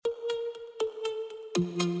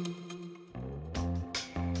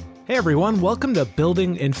Hey everyone, welcome to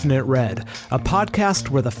Building Infinite Red, a podcast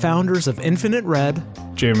where the founders of Infinite Red,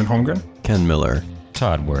 Jamin Holmgren, Ken Miller,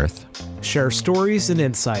 Todd Worth, share stories and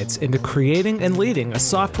insights into creating and leading a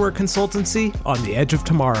software consultancy on the edge of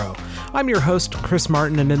tomorrow. I'm your host, Chris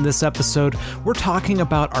Martin, and in this episode, we're talking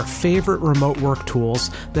about our favorite remote work tools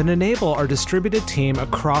that enable our distributed team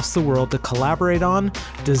across the world to collaborate on,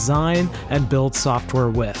 design, and build software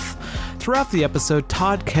with. Throughout the episode,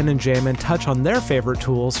 Todd, Ken, and Jamin touch on their favorite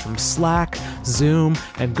tools from Slack, Zoom,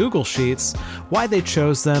 and Google Sheets, why they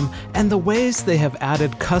chose them, and the ways they have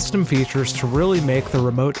added custom features to really make the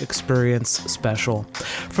remote experience special.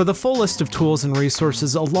 For the full list of tools and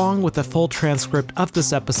resources, along with a full transcript of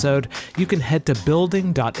this episode, you can head to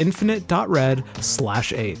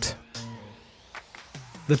building.infinite.red/8.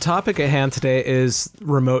 The topic at hand today is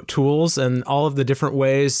remote tools and all of the different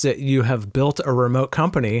ways that you have built a remote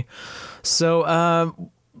company. So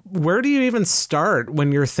where do you even start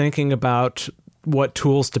when you're thinking about what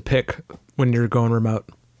tools to pick when you're going remote?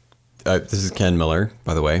 This is Ken Miller,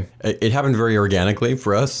 by the way. It happened very organically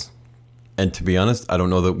for us. And to be honest, I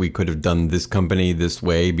don't know that we could have done this company this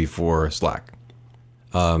way before Slack.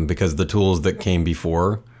 Because the tools that came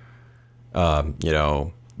before, the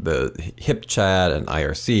HipChat and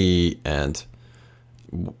IRC and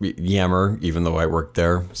Yammer, even though I worked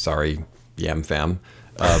there, sorry, Yam fam,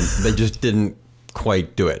 they just didn't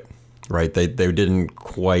quite do it, right? They didn't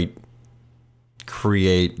quite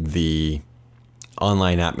create the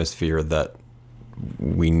online atmosphere that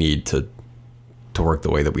we need to work the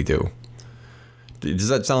way that we do. Does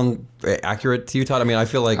that sound accurate to you, Todd? I mean, I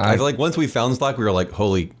feel like once we found Slack, we were like,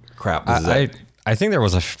 holy crap, this is it. I think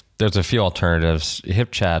there's a few alternatives.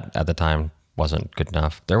 HipChat at the time wasn't good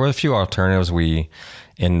enough. There were a few alternatives we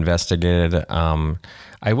investigated.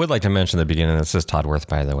 I would like to mention at the beginning, this is Todd Worth,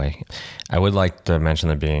 by the way. I would like to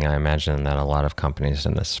mention at the beginning, I imagine that a lot of companies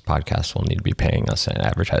in this podcast will need to be paying us an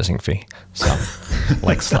advertising fee. So,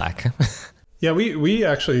 like Slack. Yeah, we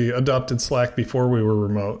actually adopted Slack before we were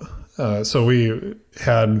remote. So we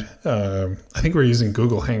had, I think we were using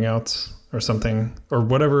Google Hangouts or something, or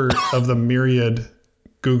whatever of the myriad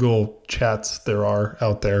Google chats there are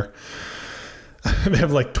out there. They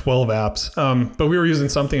have like 12 apps, but we were using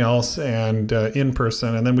something else and in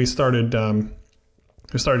person. And then we started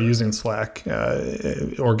using Slack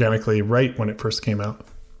organically right when it first came out.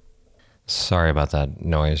 Sorry about that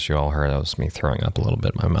noise you all heard. That was me throwing up a little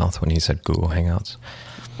bit in my mouth when he said Google Hangouts.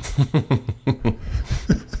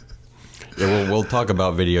 Yeah, we'll talk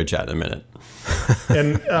about video chat in a minute.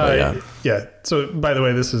 And yeah. So by the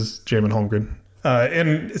way, this is Jamin Holmgren.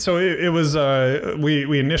 And so it was,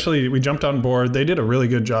 we initially jumped on board. They did a really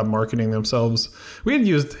good job marketing themselves. We had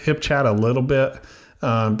used HipChat a little bit,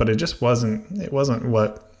 but it just wasn't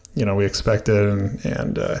what, we expected.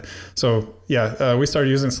 So we started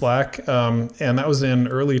using Slack, and that was in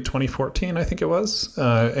early 2014, I think it was.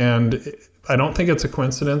 And I don't think it's a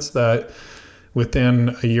coincidence that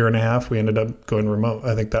within a year and a half, we ended up going remote.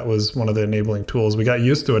 I think that was one of the enabling tools. We got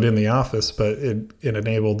used to it in the office, but it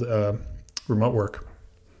enabled remote work.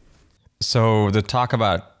 So the talk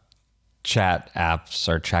about chat apps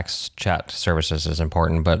or chat services is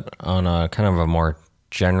important, but on a kind of a more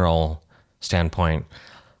general standpoint,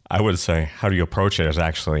 I would say how do you approach it is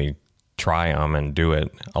actually try them and do it.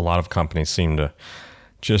 A lot of companies seem to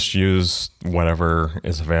just use whatever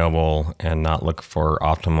is available and not look for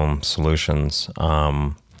optimum solutions.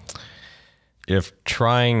 If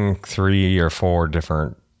trying 3 or 4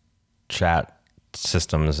 different chat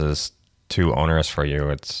systems is too onerous for you,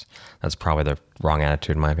 that's probably the wrong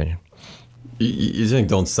attitude, in my opinion. You think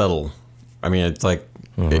don't settle. I mean, it's like,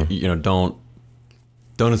 don't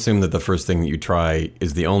assume that the first thing that you try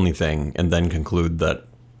is the only thing and then conclude that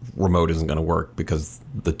remote isn't going to work because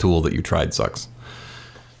the tool that you tried sucks.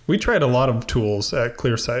 We tried a lot of tools at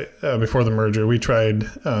ClearSight before the merger. We tried,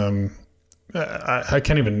 I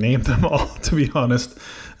can't even name them all, to be honest.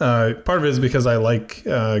 Part of it is because I'm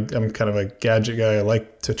kind of a gadget guy. I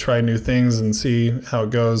like to try new things and see how it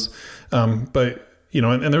goes. But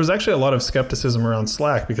there was actually a lot of skepticism around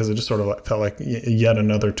Slack because it just sort of felt like yet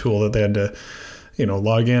another tool that they had to,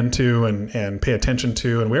 log into and pay attention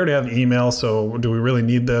to. And we already have email, so do we really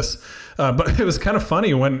need this? But it was kind of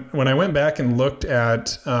funny when I went back and looked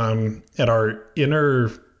at our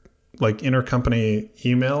intercompany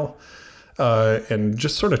email and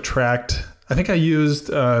just sort of tracked I think I used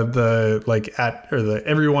the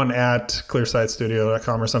everyone at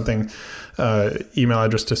clearsitestudio.com or something email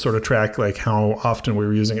address to sort of track like how often we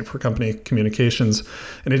were using it for company communications,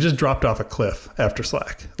 and it just dropped off a cliff after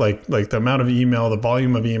Slack. Like the amount of email, the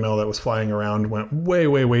volume of email that was flying around went way,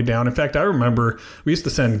 way, way down. In fact, I remember we used to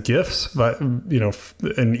send GIFs, but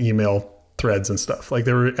in email threads and stuff. Like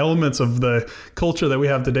there were elements of the culture that we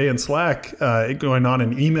have today in Slack going on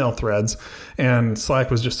in email threads, and Slack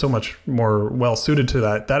was just so much more well suited to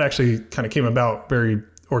that. That actually kind of came about very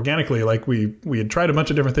organically. Like we had tried a bunch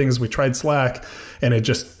of different things. We tried Slack, and it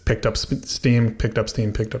just picked up steam.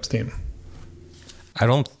 I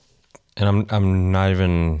don't, and I'm not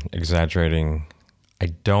even exaggerating. I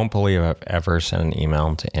don't believe I've ever sent an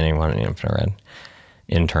email to anyone in InfiniRed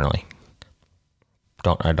internally.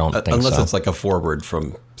 I don't think unless so. It's like a forward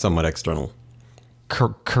from someone external.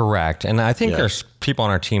 Correct. And I think there's people on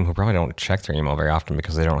our team who probably don't check their email very often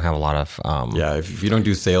because they don't have a lot of... if you don't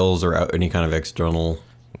do sales or any kind of external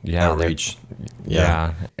outreach.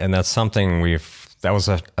 Yeah. And that's something that was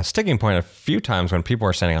a sticking point a few times when people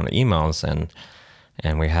were sending out emails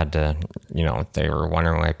and we had to, they were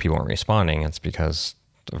wondering why people weren't responding. It's because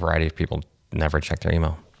a variety of people never check their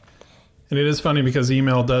email. And it is funny because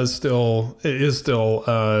email is still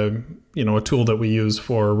a tool that we use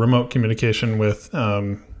for remote communication with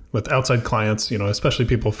outside clients, especially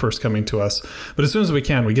people first coming to us. But as soon as we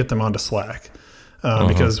can, we get them onto Slack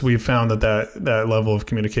because we've found that level of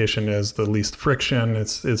communication is the least friction.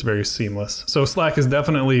 It's very seamless. So Slack is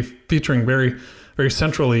definitely featuring very, very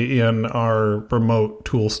centrally in our remote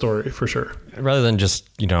tool story for sure. Rather than just,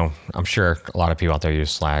 I'm sure a lot of people out there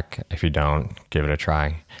use Slack. If you don't, give it a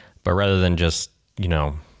try. But rather than just,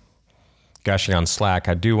 gushing on Slack,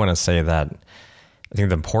 I do want to say that I think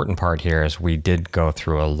the important part here is we did go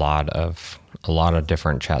through a lot of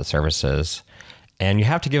different chat services, and you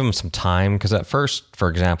have to give them some time because at first, for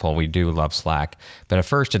example, we do love Slack, but at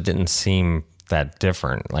first it didn't seem that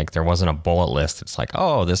different. Like there wasn't a bullet list. It's like,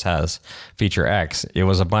 oh, this has feature X. It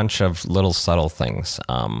was a bunch of little subtle things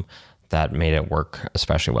that made it work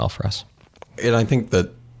especially well for us. And I think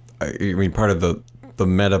that, part of the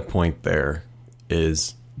meta point there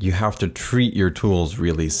is you have to treat your tools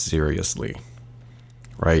really seriously,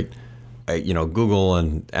 right? Google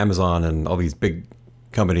and Amazon and all these big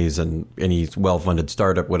companies and any well-funded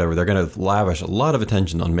startup, whatever, they're going to lavish a lot of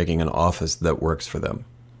attention on making an office that works for them,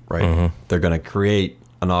 right? Mm-hmm. They're going to create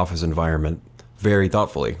an office environment very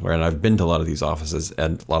thoughtfully, right? And I've been to a lot of these offices,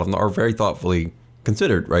 and a lot of them are very thoughtfully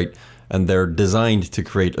considered, right? And they're designed to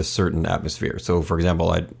create a certain atmosphere. So, for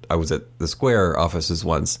example, I was at the Square offices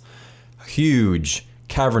once, a huge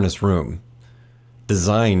cavernous room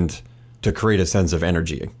designed to create a sense of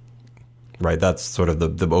energy, right? That's sort of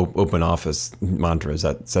the open office mantra, is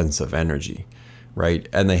that sense of energy, right?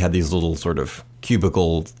 And they had these little sort of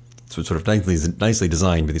cubicle, sort of nicely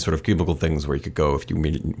designed, but these sort of cubicle things where you could go if you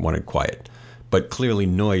wanted quiet. But clearly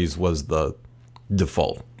noise was the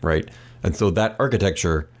default, right? And so that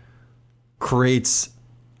architecture creates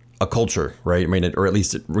a culture, right? Or at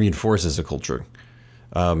least it reinforces a culture.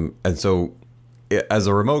 And so as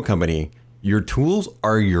a remote company, your tools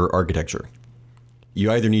are your architecture.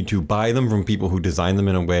 You either need to buy them from people who design them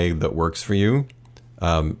in a way that works for you,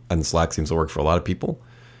 and Slack seems to work for a lot of people,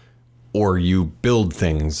 or you build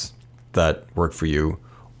things that work for you,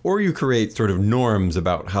 or you create sort of norms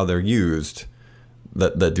about how they're used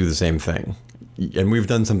that do the same thing. And we've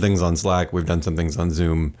done some things on Slack, we've done some things on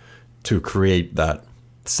Zoom to create that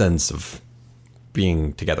sense of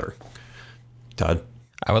being together. Todd?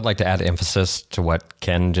 I would like to add emphasis to what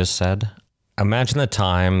Ken just said. Imagine the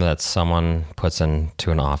time that someone puts into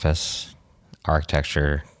an office,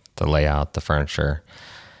 architecture, the layout, the furniture,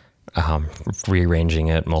 rearranging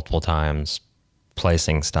it multiple times,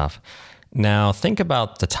 placing stuff. Now think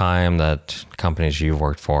about the time that companies you've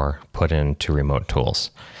worked for put into remote tools.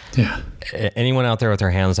 Yeah. Anyone out there with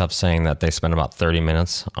their hands up saying that they spend about 30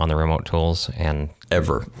 minutes on the remote tools and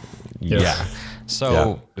ever? Yeah.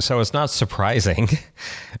 So it's not surprising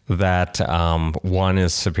that one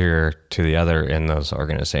is superior to the other in those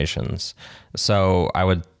organizations. So I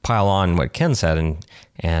would pile on what Ken said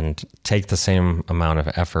and take the same amount of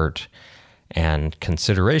effort and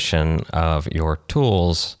consideration of your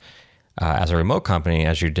tools as a remote company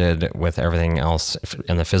as you did with everything else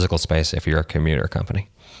in the physical space if you're a commuter company.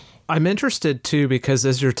 I'm interested too because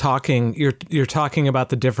as you're talking about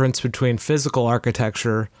the difference between physical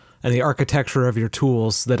architecture and the architecture of your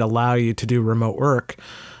tools that allow you to do remote work.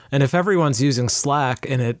 And if everyone's using Slack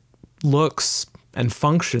and it looks and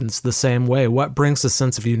functions the same way, what brings a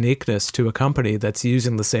sense of uniqueness to a company that's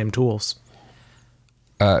using the same tools?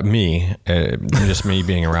 Just me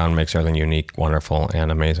being around makes everything unique, wonderful,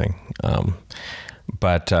 and amazing.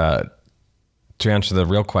 But to answer the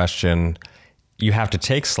real question, you have to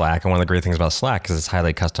take Slack. And one of the great things about Slack is it's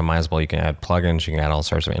highly customizable. You can add plugins, you can add all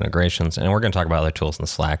sorts of integrations. And we're going to talk about other tools in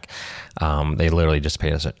Slack. They literally just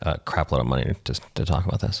pay us a crap load of money to talk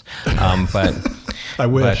about this. But I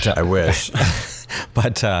wish. I wish.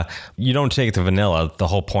 But you don't take it to vanilla. The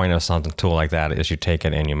whole point of something tool like that is you take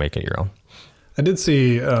it and you make it your own. I did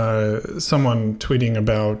see someone tweeting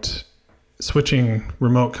about switching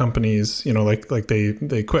remote companies, like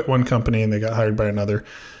they quit one company and they got hired by another.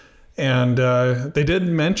 And they did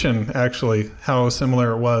mention actually how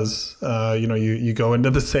similar it was. You go into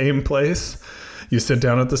the same place, you sit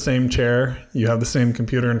down at the same chair, you have the same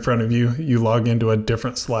computer in front of you, you log into a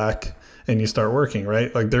different Slack and you start working,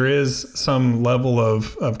 right? Like there is some level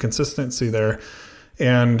of consistency there.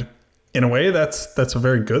 And in a way, that's a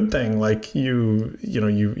very good thing. Like you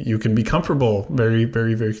can be comfortable very,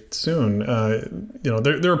 very, very soon.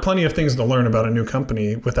 There are plenty of things to learn about a new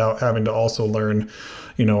company without having to also learn,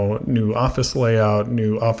 new office layout,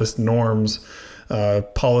 new office norms,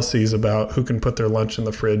 policies about who can put their lunch in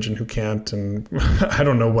the fridge and who can't, and I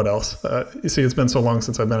don't know what else. You see, it's been so long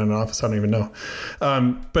since I've been in an office, I don't even know.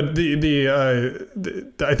 But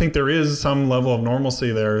I think there is some level of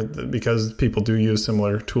normalcy there because people do use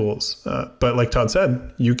similar tools. But like Todd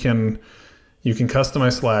said, you can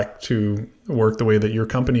customize Slack to work the way that your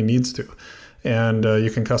company needs to. And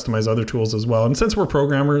you can customize other tools as well. And since we're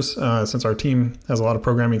programmers, since our team has a lot of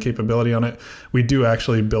programming capability on it, we do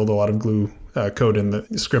actually build a lot of glue code in the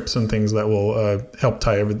scripts and things that will help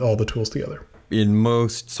tie all the tools together. In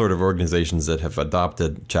most sort of organizations that have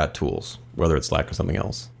adopted chat tools, whether it's Slack or something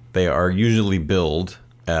else, they are usually billed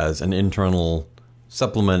as an internal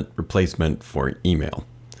supplement replacement for email.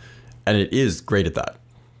 And it is great at that.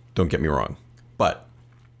 Don't get me wrong. But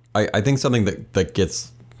I think something that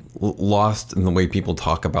gets lost in the way people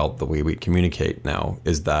talk about the way we communicate now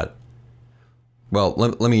is that, well,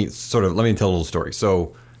 let me tell a little story.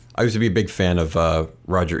 So I used to be a big fan of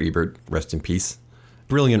Roger Ebert, rest in peace.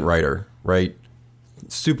 Brilliant writer, right?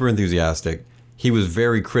 Super enthusiastic. He was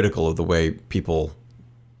very critical of the way people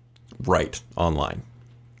write online.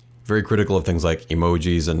 Very critical of things like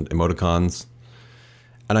emojis and emoticons.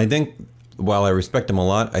 And I think while I respect him a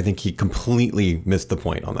lot, I think he completely missed the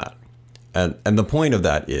point on that. And the point of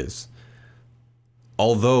that is,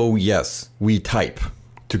 although, yes, we type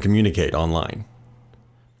to communicate online,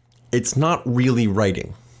 it's not really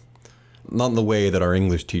writing. Not in the way that our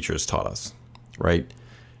English teachers taught us, right?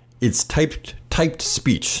 It's typed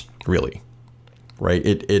speech, really, right?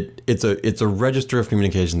 It's a register of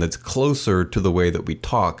communication that's closer to the way that we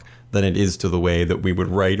talk than it is to the way that we would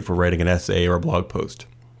write if we're writing an essay or a blog post.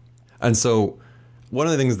 And so one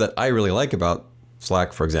of the things that I really like about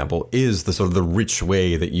Slack, for example, is the sort of the rich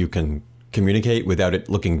way that you can communicate without it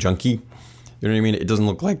looking junky. You know what I mean? It doesn't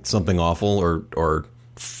look like something awful or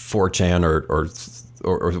 4chan or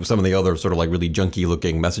some of the other sort of like really junky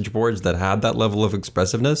looking message boards that had that level of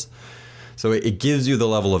expressiveness. So it gives you the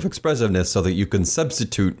level of expressiveness so that you can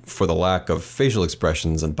substitute for the lack of facial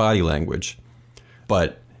expressions and body language.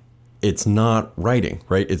 But it's not writing,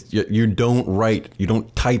 right? You don't write, you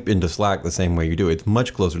don't type into Slack the same way you do. It's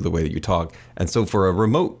much closer to the way that you talk. And so for a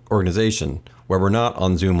remote organization where we're not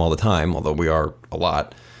on Zoom all the time, although we are a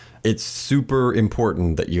lot, it's super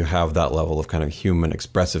important that you have that level of kind of human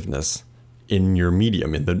expressiveness in your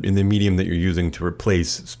medium, in the medium that you're using to replace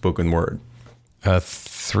spoken word.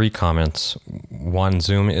 3 comments. 1,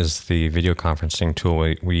 Zoom is the video conferencing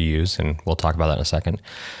tool we use, and we'll talk about that in a second.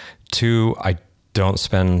 2, I don't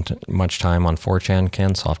spend much time on 4chan,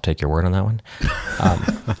 Ken, so I'll take your word on that one.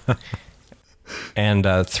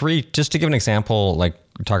 And 3, just to give an example, like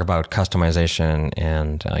talk about customization,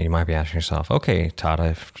 and you might be asking yourself, okay, Todd,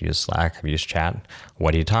 I've used Slack, I've used chat.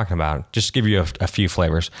 What are you talking about? Just to give you a few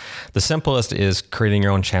flavors. The simplest is creating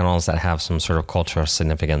your own channels that have some sort of cultural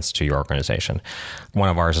significance to your organization. One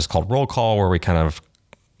of ours is called Roll Call, where we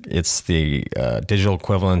it's the digital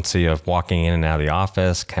equivalency of walking in and out of the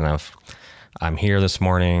office, kind of, I'm here this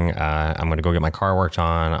morning, I'm going to go get my car worked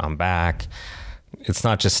on, I'm back. It's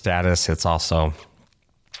not just status, it's also,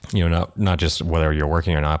 not just whether you're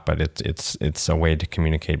working or not, but it's a way to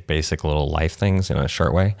communicate basic little life things in a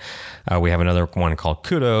short way. We have another one called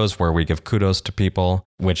Kudos, where we give kudos to people,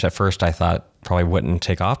 which at first I thought probably wouldn't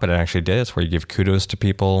take off, but it actually did. It's where you give kudos to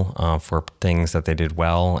people for things that they did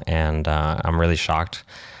well. And I'm really shocked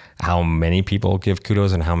how many people give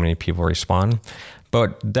kudos and how many people respond.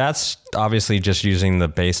 But that's obviously just using the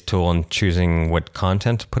base tool and choosing what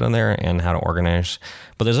content to put in there and how to organize.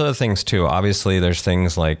 But there's other things too. Obviously, there's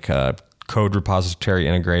things like code repository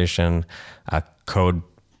integration, code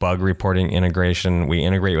bug reporting integration. We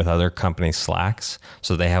integrate with other companies' Slacks.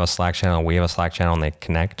 So they have a Slack channel, we have a Slack channel, and they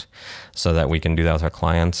connect so that we can do that with our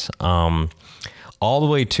clients. All the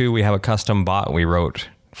way to, we have a custom bot we wrote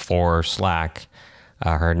for Slack.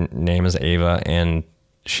 Her name is Ava, and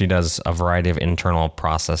she does a variety of internal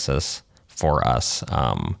processes for us,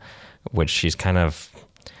 which she's kind of,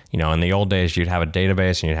 in the old days, you'd have a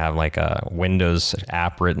database and you'd have like a Windows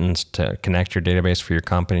app written to connect your database for your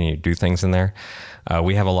company. You do things in there.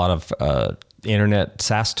 We have a lot of internet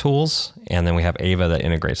SaaS tools, and then we have Ava that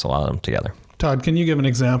integrates a lot of them together. Todd, can you give an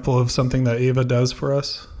example of something that Ava does for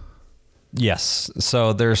us? Yes.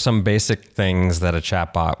 So there's some basic things that a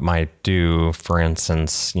chatbot might do. For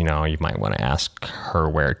instance, you might want to ask her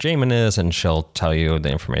where Jamin is, and she'll tell you the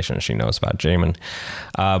information she knows about Jamin.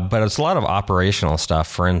 But it's a lot of operational stuff.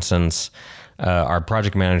 For instance, our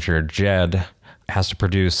project manager, Jed, has to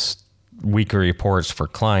produce weekly reports for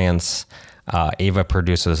clients. Ava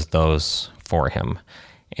produces those for him,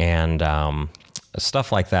 and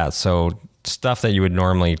stuff like that. So stuff that you would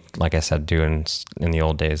normally, like I said, do in the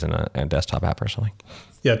old days in a desktop app or something.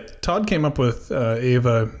 Yeah, Todd came up with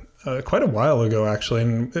Ava quite a while ago, actually,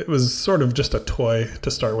 and it was sort of just a toy to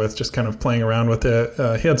start with, just kind of playing around with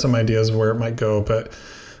it. He had some ideas of where it might go, but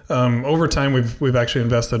over time, we've actually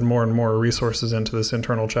invested more and more resources into this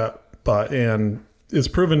internal chat bot, and it's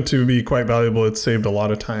proven to be quite valuable. It's saved a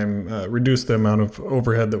lot of time, reduced the amount of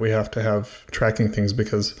overhead that we have to have tracking things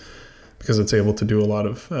because it's able to do a lot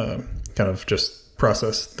of kind of just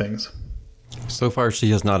process things. So far,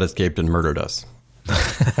 she has not escaped and murdered us.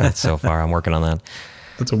 So far, I'm working on that.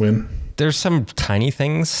 That's a win. There's some tiny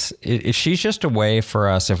things. She's just a way for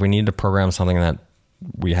us if we need to program something that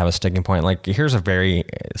we have a sticking point. Like, here's a very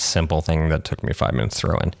simple thing that took me 5 minutes to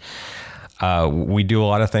throw in. We do a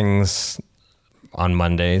lot of things on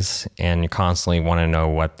Mondays, and you constantly want to know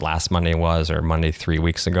what last Monday was or Monday 3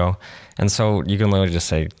 weeks ago. And so you can literally just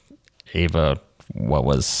say, Ava, what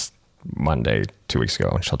was Monday 2 weeks ago?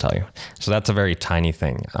 And she'll tell you. So that's a very tiny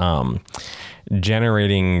thing.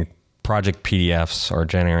 Generating project PDFs or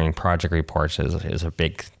generating project reports is a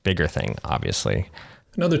bigger thing, obviously.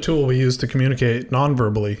 Another tool we use to communicate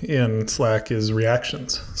non-verbally in Slack is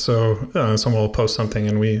reactions. So someone will post something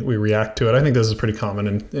and we react to it. I think this is pretty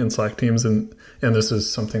common in Slack teams, and this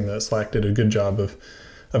is something that Slack did a good job of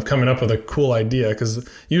coming up with a cool idea, because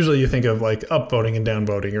usually you think of like upvoting and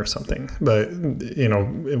downvoting or something. But,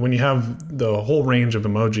 when you have the whole range of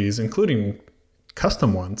emojis, including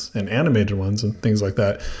custom ones and animated ones and things like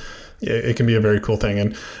that, it can be a very cool thing.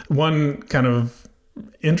 And one kind of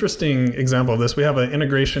interesting example of this, we have an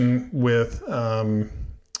integration with,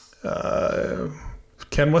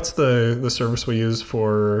 Ken, what's the service we use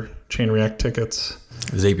for chain react tickets?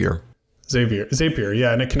 Zapier,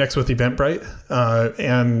 yeah, and it connects with Eventbrite,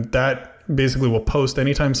 and that basically will post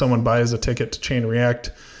anytime someone buys a ticket to Chain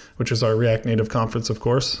React, which is our React Native conference, of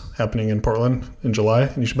course, happening in Portland in July,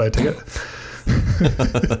 and you should buy a ticket.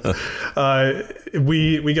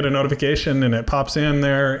 We get a notification, and it pops in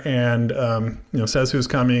there and says who's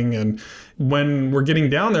coming. And when we're getting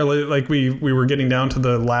down there, like we were getting down to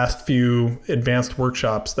the last few advanced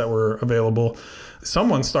workshops that were available,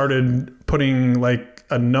 someone started putting like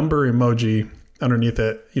a number emoji underneath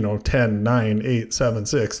it, 10, 9, 8, 7,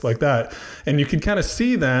 6, like that. And you could kind of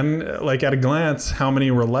see then, like at a glance, how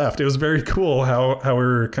many were left. It was very cool how we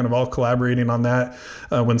were kind of all collaborating on that.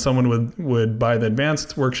 When someone would buy the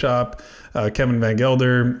advanced workshop, Kevin Van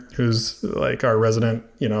Gelder, who's like our resident,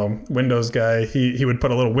 Windows guy, he would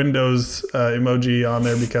put a little Windows emoji on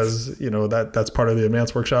there because, that's part of the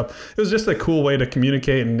advanced workshop. It was just a cool way to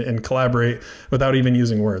communicate and collaborate without even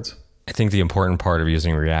using words. I think the important part of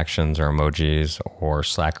using reactions or emojis or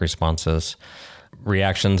Slack responses,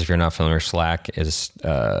 reactions, if you're not familiar with Slack, is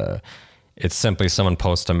it's simply someone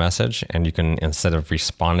posts a message, and you can, instead of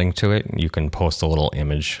responding to it, you can post a little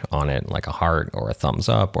image on it, like a heart or a thumbs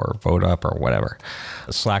up or vote up or whatever.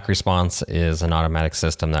 A Slack response is an automatic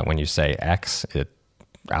system that when you say X, it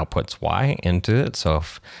outputs Y into it. So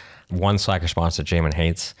if one Slack response that Jamin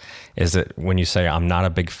hates is that when you say, I'm not a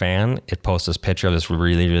big fan, it posts this picture of this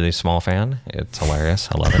really, really small fan. It's hilarious.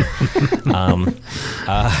 I love it.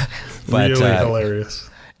 Really hilarious.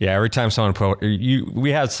 Yeah, every time someone we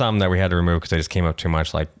had some that we had to remove because they just came up too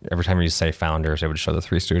much. Like every time you say Founders, it would show the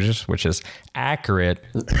Three Stooges, which is accurate,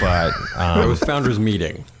 but it was Founders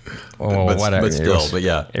meeting. Well, whatever. But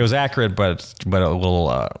yeah, it was accurate, but a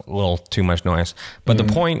little too much noise. But the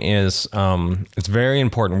point is, it's very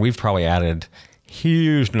important. We've probably added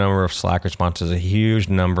huge number of Slack responses, a huge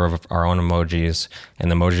number of our own emojis and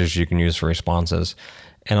the emojis you can use for responses,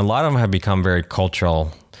 and a lot of them have become very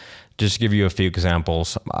cultural Just to give you a few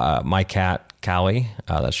examples, my cat, Callie,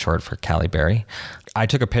 that's short for Callie Berry. I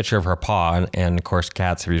took a picture of her paw, and of course,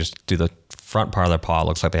 cats, if you just do the front part of their paw, it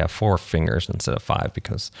looks like they have 4 fingers instead of 5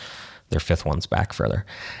 because their 5th one's back further.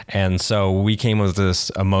 And so we came with this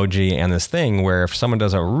emoji and this thing where if someone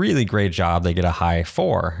does a really great job, they get a high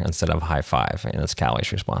 4 instead of a high 5, and it's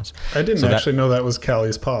Callie's response. I didn't actually know that was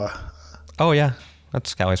Callie's paw. Oh, yeah.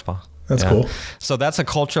 That's Callie's paw. That's cool. So that's a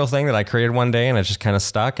cultural thing that I created one day, and it just kind of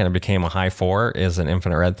stuck, and it became a high 4 is an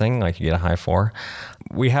infinite red thing. Like you get a high 4.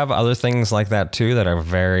 We have other things like that too that are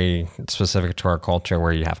very specific to our culture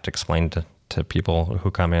where you have to explain to people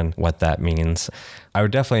who come in what that means. I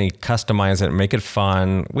would definitely customize it, make it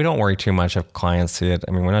fun. We don't worry too much if clients see it.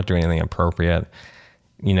 I mean, we're not doing anything appropriate.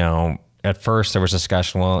 You know, at first there was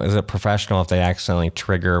discussion, well, is it professional if they accidentally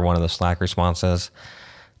trigger one of the Slack responses?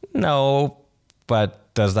 No, but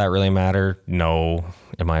does that really matter? No,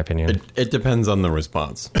 in my opinion. It depends on the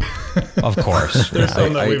response. Of course. There's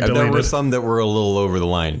some that we've There were deleted. some that were a little over the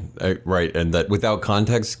line, right? And that without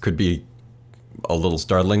context could be a little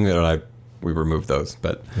startling, and we removed those.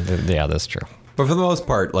 But Yeah, that's true. But for the most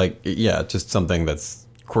part, like, yeah, just something that's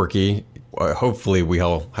quirky. Hopefully we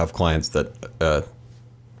all have clients that,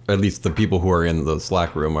 at least the people who are in the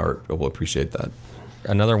Slack room will appreciate that.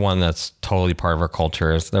 Another one that's totally part of our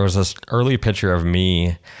culture is there was this early picture of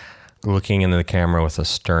me looking into the camera with a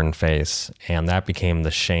stern face, and that became the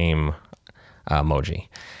shame emoji.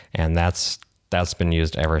 And that's been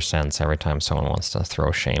used ever since. Every time someone wants to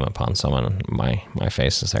throw shame upon someone, my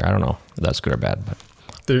face is there. I don't know if that's good or bad, but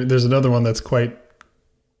There's another one that's quite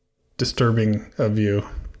disturbing of you,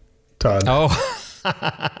 Todd. oh,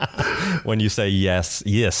 when you say yes,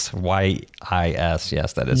 YIS,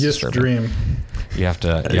 yes, that is Yes, disturbing. dream. You have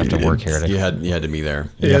to work here. You had to be there.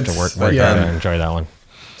 You have to work hard to enjoy that one.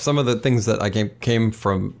 Some of the things that I came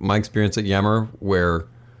from my experience at Yammer, where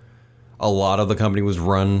a lot of the company was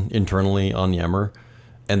run internally on Yammer,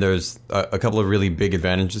 and there's a couple of really big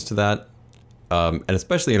advantages to that, and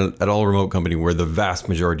especially at all remote company where the vast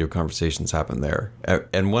majority of conversations happen there.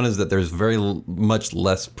 And one is that there's very much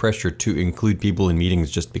less pressure to include people in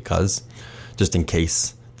meetings just in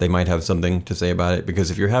case they might have something to say about it. Because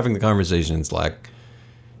if you're having the conversation in Slack,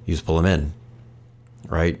 you just pull them in,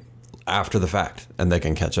 right? After the fact, and they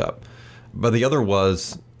can catch up. But the other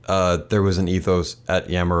was, there was an ethos at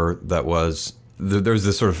Yammer that was, there's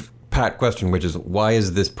this sort of pat question, which is, why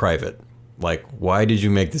is this private? Like, why did you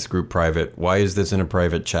make this group private? Why is this in a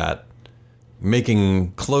private chat?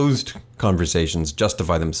 Making closed conversations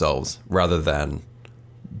justify themselves rather than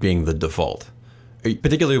being the default.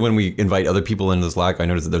 Particularly when we invite other people into Slack, I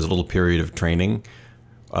notice that there's a little period of training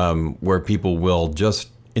where people will just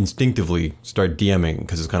instinctively start DMing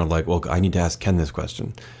because it's kind of like, well, I need to ask Ken this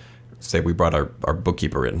question. Say we brought our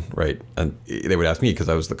bookkeeper in, right? And they would ask me because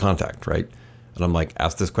I was the contact, right? And I'm like,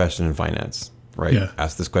 ask this question in finance, right? Yeah.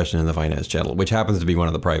 Ask this question in the finance channel, which happens to be one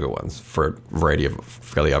of the private ones for a variety of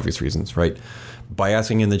fairly obvious reasons, right? By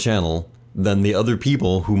asking in the channel, then the other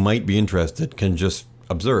people who might be interested can just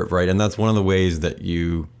observe, right? And that's one of the ways that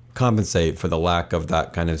you compensate for the lack of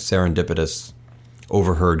that kind of serendipitous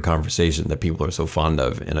overheard conversation that people are so fond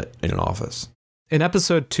of in an office. In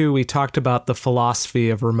episode 2, we talked about the philosophy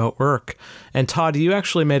of remote work. And Todd, you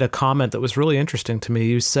actually made a comment that was really interesting to me.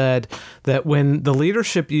 You said that when the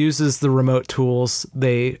leadership uses the remote tools,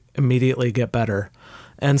 they immediately get better.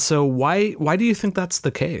 And so why do you think that's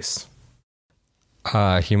the case?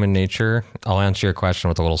 Human nature. I'll answer your question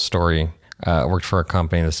with a little story. I worked for a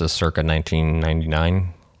company. This is circa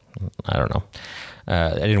 1999. I don't know.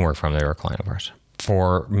 I didn't work for them. They were a client of ours.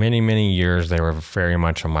 For many, many years, they were very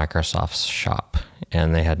much a Microsoft shop,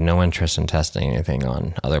 and they had no interest in testing anything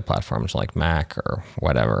on other platforms like Mac or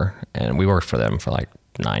whatever. And we worked for them for like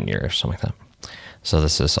 9 years, something like that. So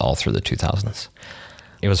this is all through the 2000s.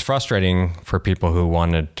 It was frustrating for people who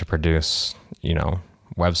wanted to produce,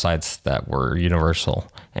 websites that were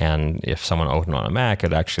universal. And if someone opened on a Mac,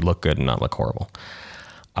 it'd actually look good and not look horrible.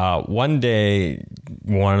 One day,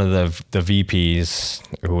 one of the VPs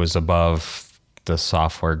who was above the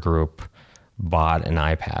software group bought an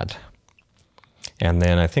iPad. And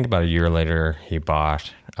then I think about a year later, he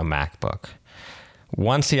bought a MacBook.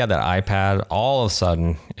 Once he had that iPad, all of a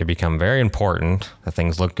sudden, it became very important that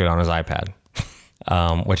things look good on his iPad,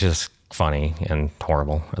 which is funny and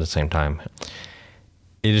horrible at the same time.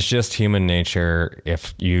 It is just human nature.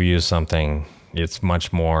 If you use something, it's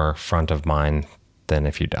much more front of mind than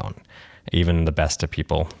if you don't. Even the best of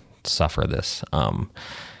people suffer this.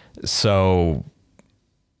 So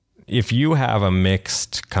if you have a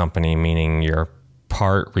mixed company, meaning you're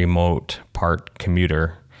part remote, part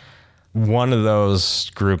commuter, one of those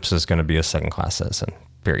groups is going to be a second-class citizen,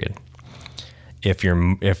 period.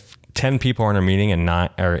 if 10 people are in a meeting and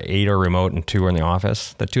 8 are remote and 2 are in the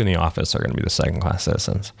office, the 2 in the office are going to be the second-class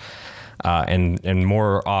citizens. And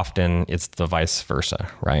more often, it's the vice versa,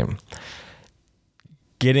 right?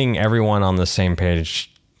 Getting everyone on the same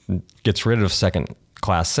page gets rid of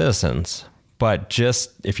second-class citizens. But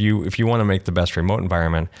just if you want to make the best remote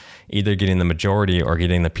environment, either getting the majority or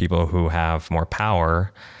getting the people who have more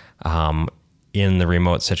power in the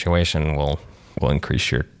remote situation will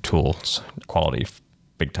increase your tools quality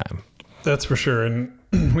big time. That's for sure. And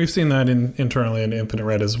we've seen that internally in Infinite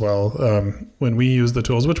Red as well. When we use the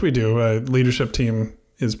tools, which we do, leadership team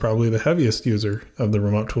is probably the heaviest user of the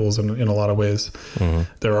remote tools in a lot of ways. Mm-hmm.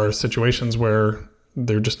 There are situations where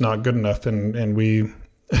they're just not good enough, and we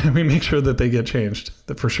make sure that they get changed,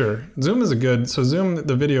 for sure. Zoom is Zoom,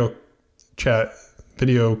 the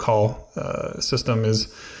video call system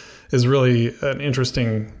is really an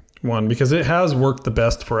interesting one because it has worked the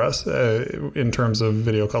best for us in terms of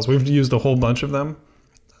video calls. We've used a whole bunch of them.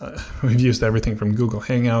 We've used everything from Google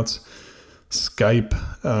Hangouts, Skype,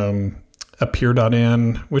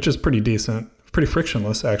 Appear.in, which is pretty decent, pretty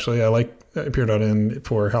frictionless, actually. I like Appear.in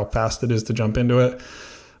for how fast it is to jump into it,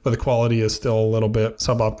 but the quality is still a little bit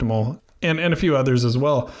suboptimal, and a few others as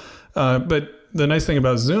well. But the nice thing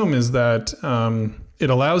about Zoom is that it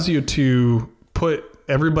allows you to put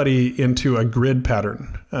everybody into a grid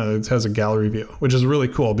pattern. It has a gallery view, which is really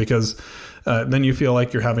cool because then you feel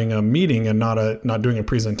like you're having a meeting and not doing a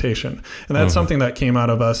presentation. And that's something that came out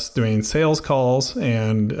of us doing sales calls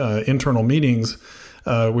and internal meetings.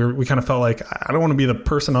 We kind of felt like, I don't want to be the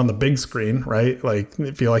person on the big screen, right? Like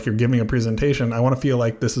feel like you're giving a presentation. I want to feel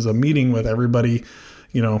like this is a meeting with everybody,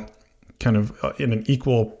 kind of in an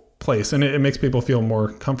equal place. And it makes people feel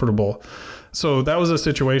more comfortable. So that was a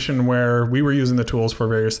situation where we were using the tools for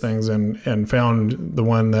various things and found the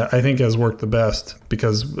one that I think has worked the best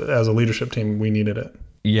because as a leadership team, we needed it.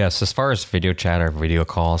 Yes. As far as video chat or video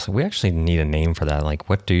calls, we actually need a name for that. Like,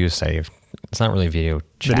 what do you say? It's not really video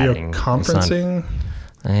chatting. Video conferencing?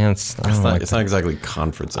 It's not exactly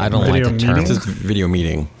conferencing. I don't like the term. It's just video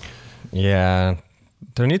meeting. Yeah.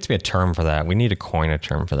 There needs to be a term for that. We need to coin a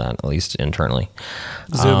term for that, at least internally.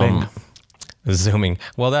 Zooming.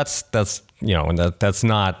 Well, that's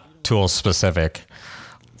not tool specific.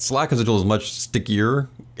 Slack as a tool is much stickier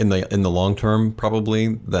in the long term,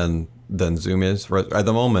 probably than Zoom is. At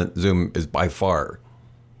the moment, Zoom is by far,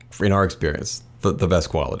 in our experience, the best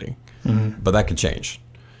quality. Mm-hmm. But that could change.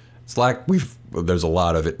 Slack, there's a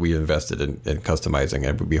lot of it we invested in customizing.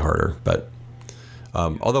 It would be harder, but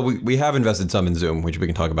although we have invested some in Zoom, which we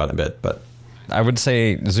can talk about in a bit. But I would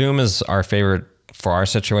say Zoom is our favorite for our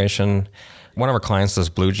situation. One of our clients is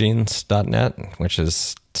BlueJeans.net, which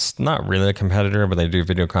is not really a competitor, but they do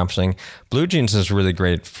video conferencing. BlueJeans is really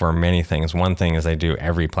great for many things. One thing is they do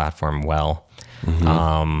every platform well,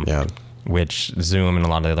 which Zoom and a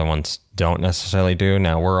lot of the other ones don't necessarily do.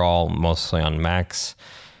 Now, we're all mostly on Macs,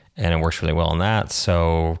 and it works really well on that,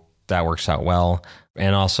 so that works out well.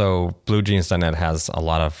 And also, BlueJeans.net has a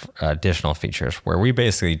lot of additional features where we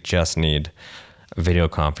basically just need video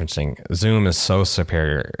conferencing. Zoom is so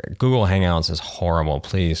superior. Google Hangouts is horrible.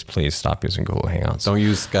 Please stop using Google Hangouts. Don't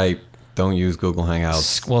use Skype. Don't use Google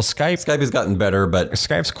Hangouts. Well, Skype has gotten better, but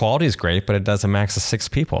Skype's quality is great, but it does a max of 6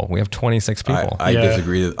 people. We have 26 people. I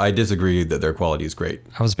disagree. I disagree that their quality is great.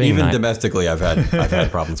 I was being domestically. I've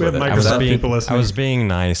had problems with it. I was being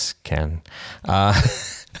nice, Ken.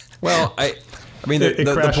 Well, I mean,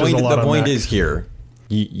 the point is here.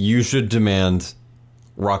 You should demand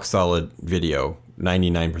rock solid video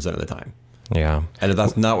 99% of the time. Yeah. And if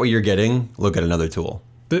that's not what you're getting, look at another tool.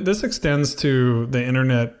 This extends to the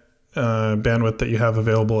internet bandwidth that you have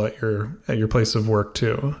available at your place of work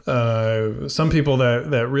too. Some people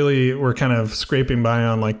that really were kind of scraping by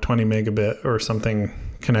on like 20 megabit or something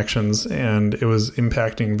connections, and it was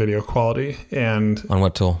impacting video quality. And on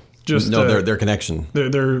what tool? Just their connection.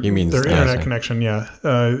 Their internet connection, yeah.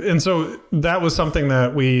 And so that was something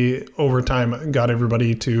that we over time got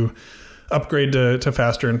everybody to upgrade to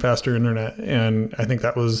faster and faster internet, and I think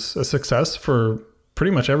that was a success for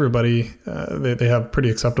pretty much everybody. They have pretty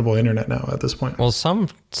acceptable internet now at this point. Well, some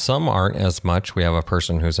aren't as much. We have a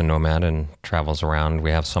person who's a nomad and travels around.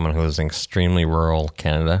 We have someone who is in extremely rural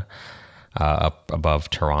Canada, up above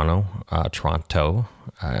Toronto,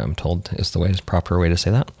 I'm told is the proper way to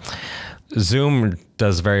say that. Zoom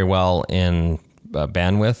does very well in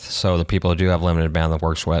bandwidth, so the people who do have limited bandwidth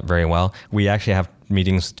works very well. We actually have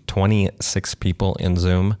meetings 26 people in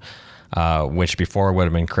Zoom, which before would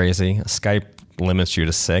have been crazy. Skype limits you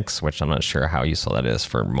to 6, which I'm not sure how useful that is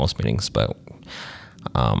for most meetings, but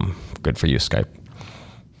good for you, Skype.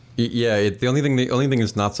 Yeah, the only thing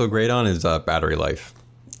it's not so great on is battery life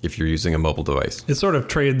if you're using a mobile device. It sort of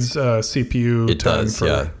trades CPU time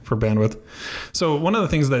for bandwidth. So one of the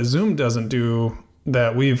things that Zoom doesn't do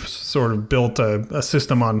that we've sort of built a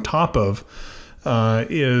system on top of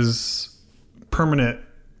is permanent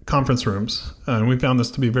conference rooms. And we found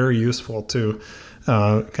this to be very useful to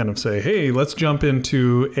kind of say, hey, let's jump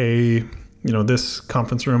into this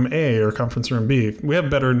conference room A or conference room B. We have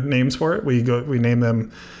better names for it. We name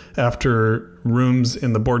them after rooms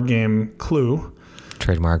in the board game Clue.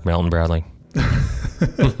 Trademark Milton Bradley.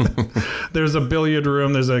 There's a billiard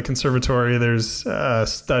room, there's a conservatory, there's a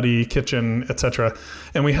study, kitchen, etc.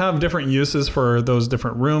 And we have different uses for those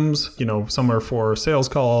different rooms. Some are for sales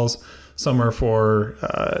calls, some are for,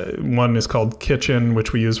 one is called kitchen,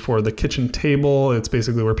 which we use for the kitchen table. It's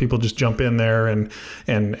basically where people just jump in there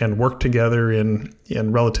and work together in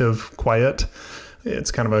relative quiet. It's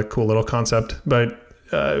kind of a cool little concept. But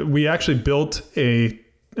we actually built an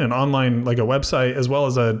online, like a website, as well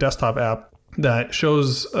as a desktop app that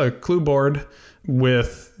shows a clue board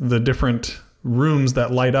with the different rooms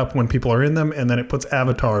that light up when people are in them, and then it puts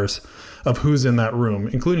avatars of who's in that room,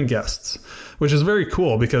 including guests, which is very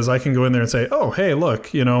cool because I can go in there and say, oh, hey,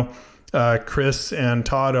 look, Chris and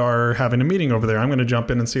Todd are having a meeting over there. I'm going to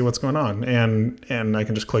jump in and see what's going on. And I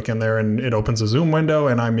can just click in there and it opens a Zoom window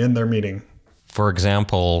and I'm in their meeting. For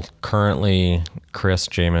example, currently Chris,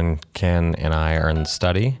 Jamin, Ken, and I are in the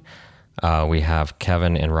study. We have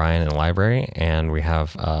Kevin and Ryan in the library, and we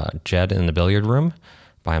have Jed in the billiard room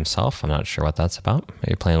by himself. I'm not sure what that's about.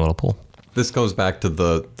 Maybe playing a little pool. This goes back to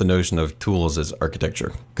the notion of tools as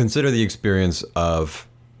architecture. Consider the experience of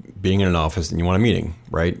being in an office and you want a meeting,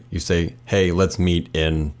 right? You say, hey, let's meet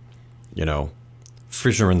in,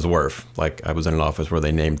 Fisherman's Wharf. Like I was in an office where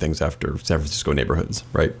they named things after San Francisco neighborhoods,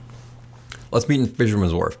 right? Let's meet in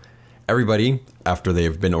Fisherman's Wharf. Everybody, after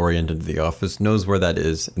they've been oriented to the office, knows where that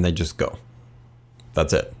is, and they just go.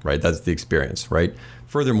 That's it, right? That's the experience, right?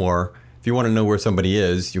 Furthermore, if you want to know where somebody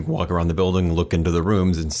is, you can walk around the building, look into the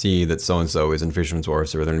rooms, and see that so-and-so is in Fisherman's Wharf,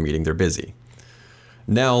 so they're in a meeting, they're busy.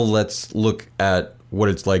 Now let's look at what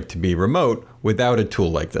it's like to be remote without a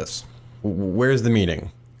tool like this. Where's the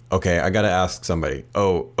meeting? Okay, I got to ask somebody.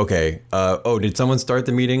 Oh, okay. Did someone start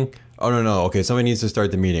the meeting? Oh, no. Okay, somebody needs to start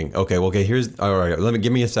the meeting. Okay, all right,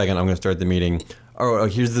 give me a second. I'm going to start the meeting. Oh,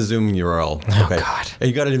 here's the Zoom URL. Okay. Oh, God. And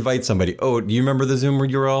you got to invite somebody. Oh, do you remember the Zoom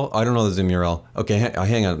URL? I don't know the Zoom URL. Okay,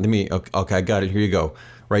 hang on. Okay, I got it. Here you go.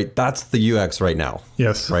 Right, that's the UX right now.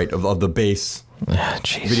 Yes. Right, of the base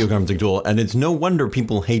video conferencing tool. And it's no wonder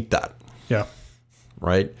people hate that. Yeah.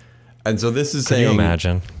 Right? And so this is Can saying... you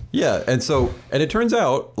imagine? Yeah, and it turns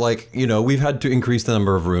out, we've had to increase the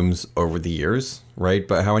number of rooms over the years, right?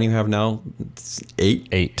 But how many do you have now? It's 8?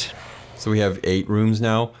 8. So we have 8 rooms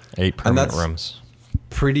now. 8 permanent rooms.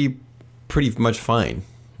 Pretty much fine.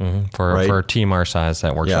 Mm-hmm. For a team our size,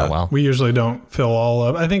 that works out well. We usually don't fill all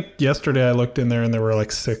up. I think yesterday I looked in there and there were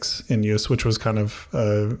 6 in use, which was kind of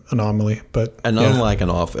an anomaly. Unlike an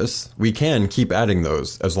office, we can keep adding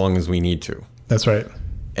those as long as we need to. That's right.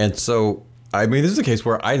 And so... this is a case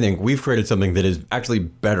where I think we've created something that is actually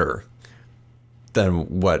better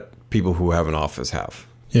than what people who have an office have.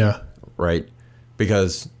 Yeah. Right?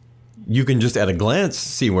 Because you can just at a glance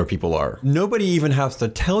see where people are. Nobody even has to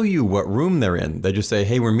tell you what room they're in. They just say,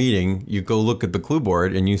 hey, we're meeting. You go look at the clue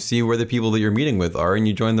board and you see where the people that you're meeting with are and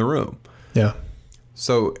you join the room. Yeah.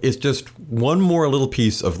 So it's just one more little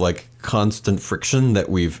piece of constant friction that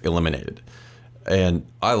we've eliminated. And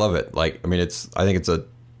I love it. I think it's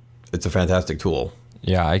a fantastic tool.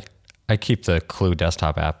 Yeah, I keep the Clue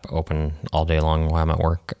desktop app open all day long while I'm at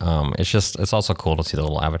work. It's also cool to see the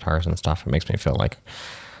little avatars and stuff. It makes me feel like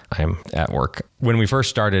I'm at work. When we first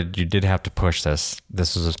started, you did have to push this.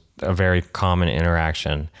 This was a very common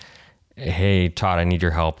interaction. Hey, Todd, I need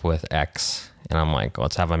your help with X. And I'm like,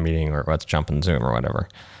 let's have a meeting or let's jump in Zoom or whatever.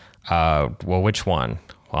 Well, which one?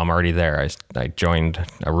 Well, I'm already there. I joined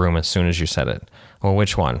a room as soon as you said it. Well,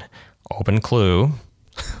 which one? Open Clue.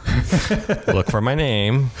 Look for my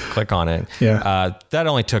name, click on it. Yeah. That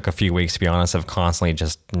only took a few weeks, to be honest, of constantly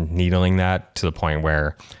just needling that to the point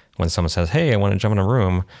where when someone says, hey, I want to jump in a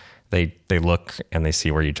room, they look and they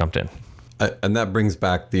see where you jumped in. And that brings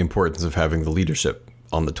back the importance of having the leadership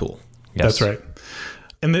on the tool. Yes. That's right.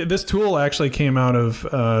 And this tool actually came out of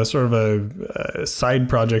sort of a side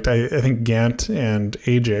project. I think Gant and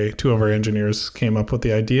AJ, 2 of our engineers, came up with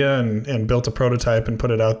the idea and built a prototype and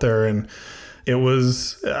put it out there. And it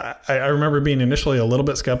was, I remember being initially a little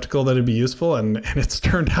bit skeptical that it'd be useful, and it's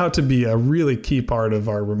turned out to be a really key part of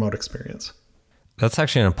our remote experience. That's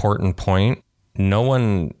actually an important point. No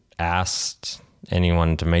one asked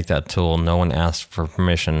anyone to make that tool. No one asked for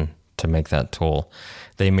permission to make that tool.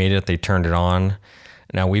 They made it, they turned it on.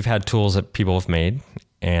 Now we've had tools that people have made.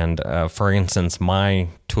 And for instance, my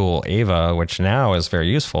tool Ava, which now is very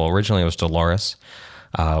useful, originally it was Dolores,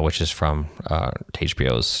 which is from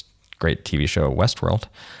HBO's great TV show Westworld.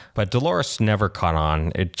 But Dolores never caught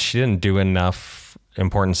on. She didn't do enough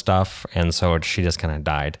important stuff, and so she just kind of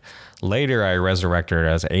died. Later, I resurrected her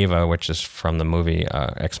as Ava, which is from the movie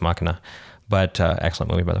Ex Machina. But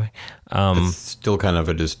excellent movie, by the way. It's still kind of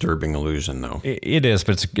a disturbing illusion, though. It is,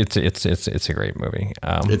 but it's a great movie.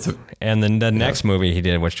 And then the next movie he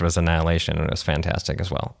did, which was Annihilation, and it was fantastic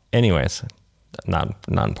as well. Anyways, not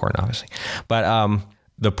important, obviously. But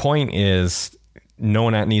the point is, no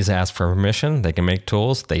one needs to ask for permission. They can make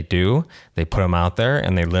tools. They do. They put them out there,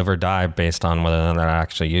 and they live or die based on whether or not they're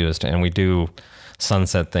actually used. And we do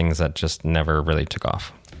sunset things that just never really took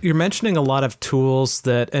off. You're mentioning a lot of tools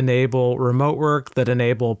that enable remote work, that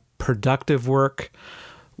enable productive work.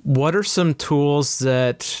 What are some tools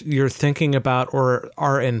that you're thinking about or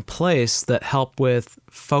are in place that help with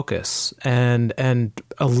focus and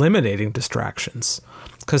eliminating distractions?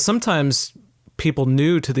 Because sometimes people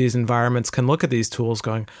new to these environments can look at these tools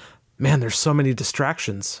going, man, there's so many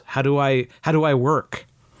distractions. How do I work?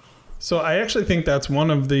 So I actually think that's one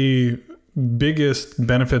of the biggest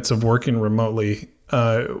benefits of working remotely,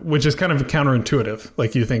 which is kind of counterintuitive.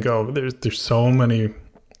 Like you think, oh, there's so many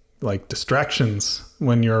like distractions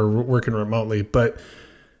when you're working remotely, but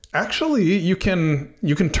actually you can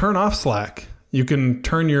turn off Slack. You can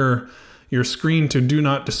turn your screen to do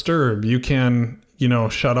not disturb. You can,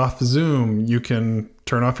 shut off Zoom. You can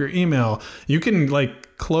turn off your email. You can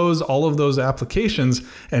close all of those applications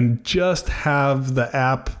and just have the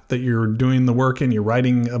app that you're doing the work in. You're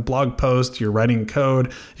writing a blog post, you're writing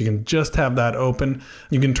code. You can just have that open.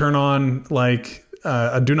 You can turn on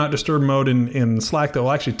a do not disturb mode in Slack that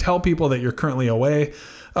will actually tell people that you're currently away.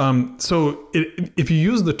 If you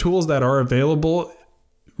use the tools that are available,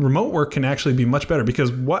 remote work can actually be much better,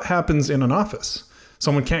 because what happens in an office?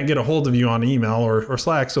 Someone can't get a hold of you on email or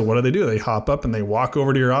Slack. So what do? They hop up and they walk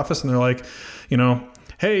over to your office and they're like,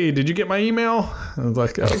 hey, did you get my email? I was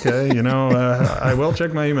like, okay, I will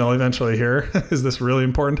check my email eventually here. Is this really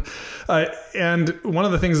important? And one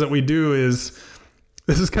of the things that we do is,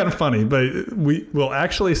 this is kind of funny, but we will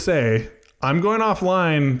actually say, I'm going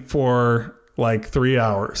offline for 3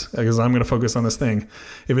 hours because I'm going to focus on this thing.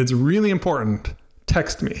 If it's really important,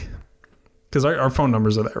 text me, because our phone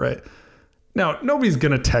numbers are there, right? Now, nobody's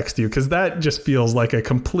going to text you because that just feels like a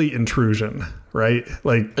complete intrusion, right?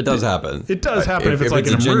 It does happen. It does happen if it's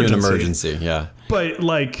an genuine emergency. Yeah. But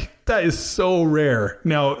that is so rare.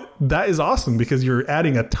 Now, that is awesome because you're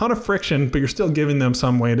adding a ton of friction, but you're still giving them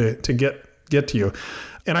some way to get to you.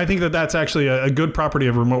 And I think that that's actually a good property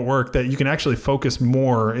of remote work, that you can actually focus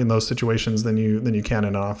more in those situations than you can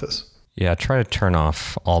in an office. Yeah, try to turn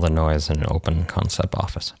off all the noise in an open concept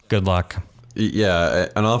office. Good luck. Yeah,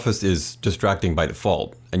 an office is distracting by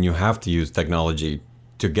default, and you have to use technology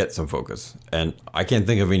to get some focus. And I can't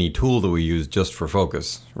think of any tool that we use just for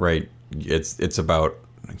focus, right? It's about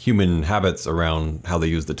human habits around how they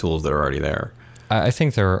use the tools that are already there. I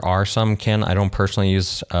think there are some, Ken. I don't personally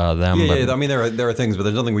use them. Yeah, I mean, there are things, but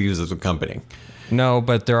there's nothing we use as a company. No,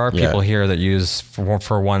 but there are people here that use,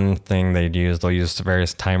 for one thing they'll use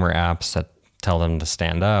various timer apps that tell them to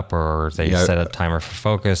stand up, or they set a timer for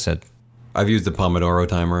focus. I've used the Pomodoro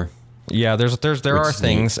timer. Yeah, there are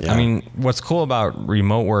things. Yeah. I mean, what's cool about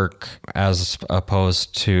remote work as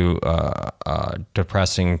opposed to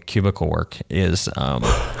depressing cubicle work is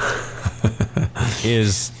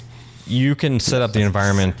you can set up the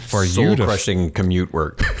environment for you to soul-crushing commute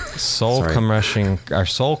work. Soul-crushing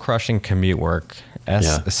commute work.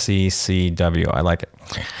 SCCW. I like it.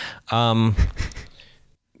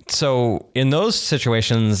 So in those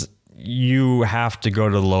situations, you have to go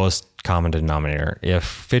to the lowest common denominator.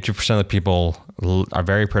 If 50% of the people are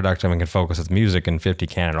very productive and can focus with music and 50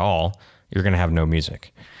 can't at all, you're going to have no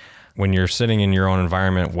music. When you're sitting in your own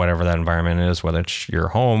environment, whatever that environment is, whether it's your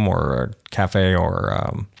home or a cafe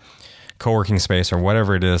or co-working space or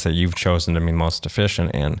whatever it is that you've chosen to be most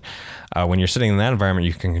efficient in, when you're sitting in that environment,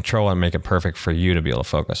 you can control it and make it perfect for you to be able to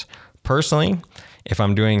focus. Personally, if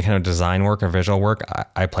I'm doing kind of design work or visual work,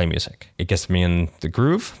 I play music. It gets me in the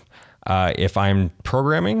groove. If I'm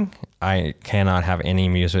programming, I cannot have any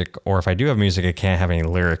music, or if I do have music, it can't have any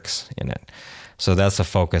lyrics in it. So that's a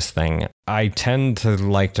focus thing. I tend to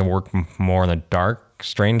like to work more in the dark,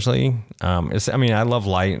 strangely. I love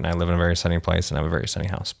light, and I live in a very sunny place and I have a very sunny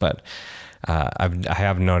house, but I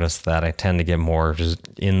have noticed that I tend to get more just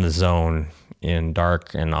in the zone in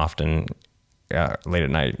dark and often late at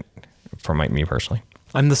night for me personally.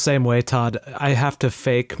 I'm the same way, Todd. I have to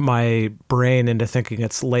fake my brain into thinking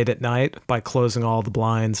it's late at night by closing all the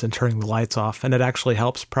blinds and turning the lights off, and it actually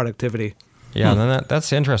helps productivity. Yeah, then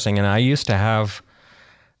that's interesting. And I used to have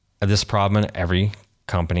this problem in every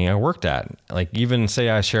company I worked at. Like, even say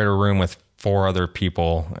I shared a room with 4 other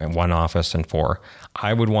people in one office and 4,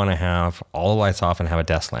 I would want to have all the lights off and have a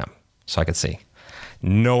desk lamp so I could see.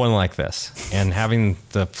 No one liked this. And having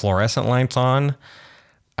the fluorescent lights on,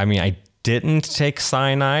 I mean, I didn't take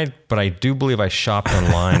cyanide, but I do believe I shopped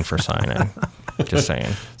online for cyanide. Just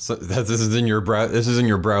saying. So this is in your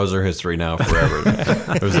browser history now forever.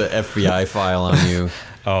 There's an FBI file on you.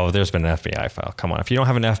 Oh, there's been an FBI file. Come on. If you don't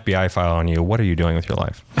have an FBI file on you, what are you doing with your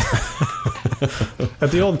life?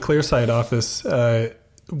 At the old Clearside office,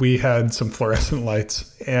 we had some fluorescent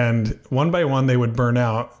lights, and one by one they would burn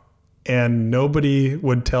out, and nobody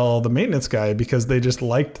would tell the maintenance guy because they just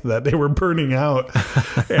liked that they were burning out.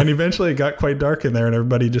 And eventually it got quite dark in there,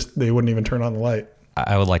 and they wouldn't even turn on the light.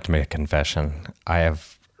 I would like to make a confession. I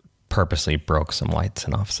have purposely broke some lights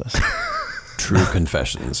in offices. True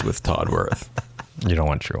confessions with Todd Worth. You don't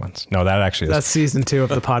want true ones. No, that actually is. That's season 2 of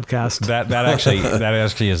the podcast. that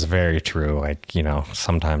actually is very true. Like,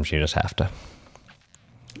 sometimes you just have to.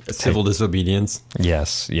 Civil disobedience.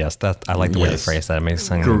 Yes. That I like the way you phrase that. It makes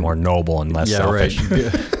something more noble and less selfish.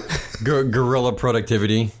 Right. Guerrilla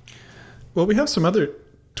productivity. Well, we have some other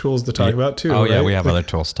tools to talk about too. Oh yeah, right? we have other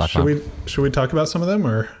tools to talk about. Should we talk about some of them,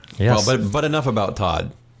 or? Yes. Well, but enough about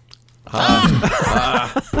Todd.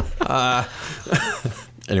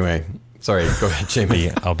 Anyway, sorry. Go ahead, Jamie.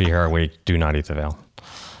 I'll be here a week. Do not eat the veal.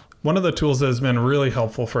 One of the tools that has been really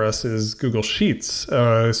helpful for us is Google Sheets.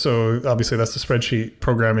 So obviously that's the spreadsheet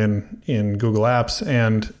program in Google Apps.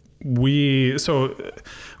 And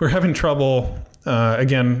we're having trouble,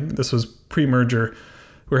 again, this was pre-merger,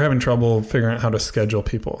 we're having trouble figuring out how to schedule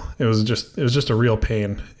people. It was just a real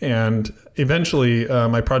pain. And eventually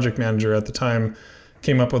my project manager at the time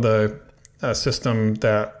came up with a system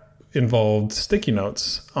that involved sticky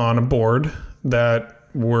notes on a board that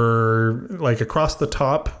were like across the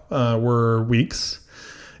top were weeks,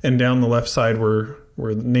 and down the left side were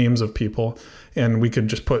the names of people, and we could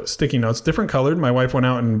just put sticky notes, different colored. My wife went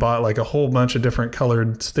out and bought like a whole bunch of different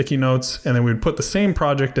colored sticky notes, and then we'd put the same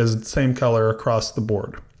project as the same color across the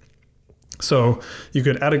board. So you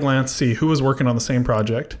could at a glance see who was working on the same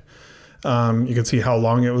project. You could see how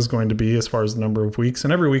long it was going to be as far as the number of weeks,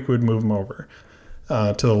 and every week we'd move them over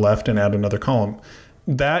to the left and add another column.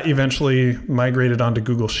 That eventually migrated onto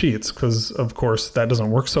Google Sheets because, of course, that doesn't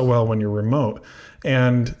work so well when you're remote.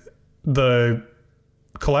 And the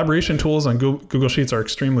collaboration tools on Google Sheets are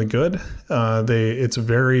extremely good. It's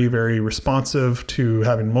very, very responsive to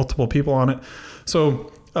having multiple people on it.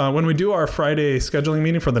 So when we do our Friday scheduling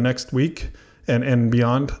meeting for the next week and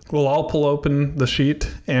beyond, we'll all pull open the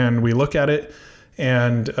sheet and we look at it.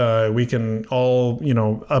 And we can all,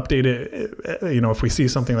 update it. If we see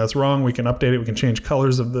something that's wrong, we can update it. We can change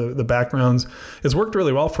colors of the backgrounds. It's worked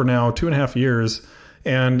really well for now 2.5 years.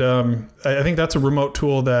 And I think that's a remote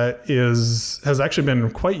tool that has actually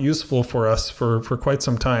been quite useful for us for quite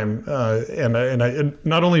some time. And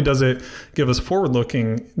not only does it give us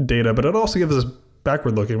forward-looking data, but it also gives us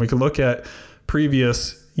backward-looking. We can look at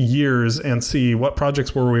previous years and see what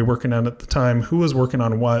projects were we working on at the time, who was working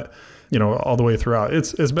on what, all the way throughout.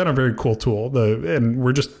 It's been a very cool tool. And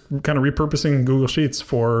we're just kind of repurposing Google Sheets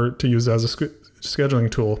to use as a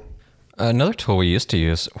scheduling tool. Another tool we used to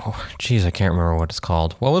use, I can't remember what it's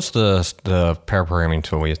called. What was the pair programming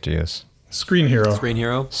tool we used to use? Screen Hero.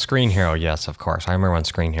 Screen Hero, yes, of course. I remember when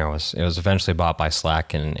Screen Hero was eventually bought by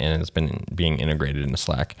Slack and it's been being integrated into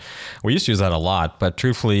Slack. We used to use that a lot, but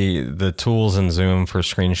truthfully, the tools in Zoom for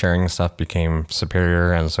screen sharing stuff became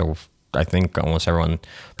superior, and so I think almost everyone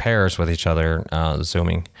pairs with each other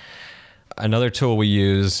Zooming. Another tool we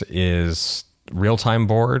use is Realtime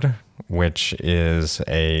Board, which is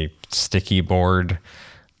a sticky board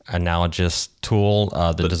analogous tool.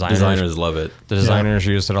 The designers love it. The designers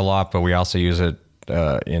use it a lot, but we also use it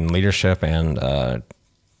in leadership, and the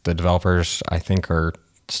developers, I think, are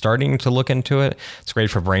starting to look into it. It's great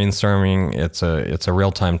for brainstorming. It's a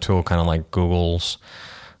real-time tool, kind of like Google's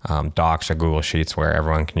Docs or Google Sheets, where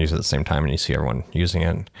everyone can use it at the same time and you see everyone using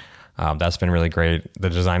it. That's been really great. The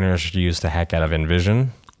designers use the heck out of InVision,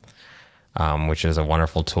 which is a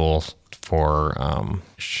wonderful tool for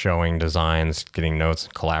showing designs, getting notes,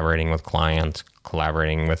 collaborating with clients,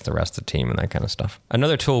 collaborating with the rest of the team, and that kind of stuff.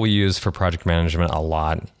 Another tool we use for project management a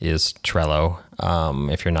lot is Trello.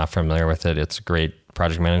 If you're not familiar with it, it's a great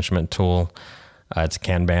project management tool. It's a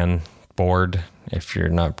Kanban board, if you're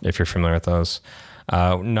familiar with those.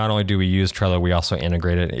 Not only do we use Trello, we also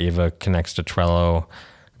integrate it. Ava connects to Trello,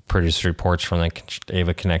 produces reports from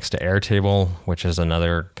Ava connects to Airtable, which is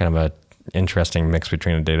another kind of a interesting mix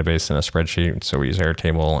between a database and a spreadsheet. So we use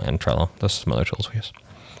Airtable and Trello. Those are some other tools we use.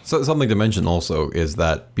 So something to mention also is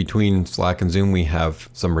that between Slack and Zoom, we have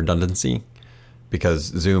some redundancy because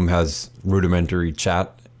Zoom has rudimentary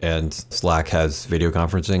chat and Slack has video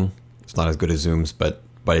conferencing. It's not as good as Zoom's, but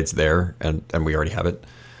it's there and we already have it.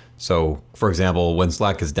 So for example, when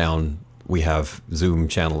Slack is down, we have Zoom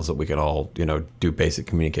channels that we can all, do basic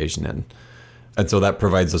communication in. And so that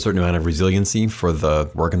provides a certain amount of resiliency for the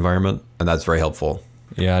work environment. And that's very helpful.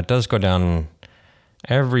 Yeah, it does go down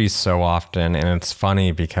every so often. And it's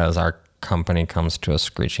funny because our company comes to a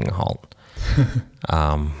screeching halt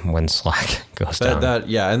when Slack goes down.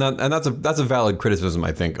 And that's a valid criticism,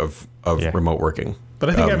 I think, of remote working.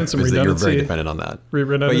 But I think having some redundancy, you're very dependent on that.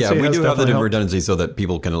 Redundancy, but yeah, we do have the helped. redundancy so that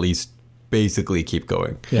people can at least basically keep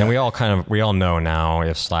going. Yeah. And we all know now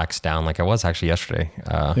if Slack's down, like it was actually yesterday,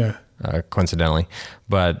 coincidentally.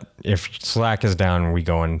 But if Slack is down, we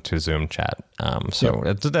go into Zoom chat.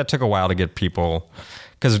 That took a while to get people,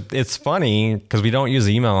 because it's funny because we don't use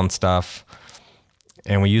email and stuff.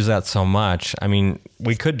 And we use that so much. I mean,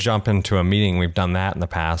 we could jump into a meeting. We've done that in the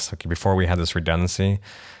past. Like before we had this redundancy,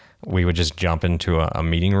 we would just jump into a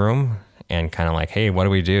meeting room and kind of like, hey, what do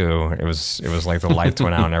we do? It was like the lights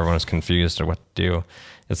went out and everyone was confused of what to do.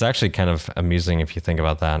 It's actually kind of amusing if you think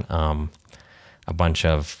about that. A bunch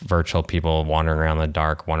of virtual people wandering around in the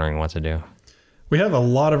dark, wondering what to do. We have a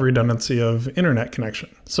lot of redundancy of internet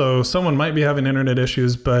connection. So someone might be having internet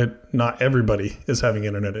issues, but not everybody is having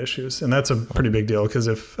internet issues. And that's a pretty big deal because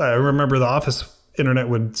if I remember the office internet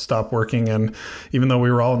would stop working, and even though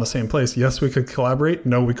we were all in the same place, yes, we could collaborate.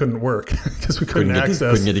 No, we couldn't work because we couldn't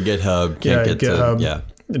access. Couldn't get to GitHub. GitHub,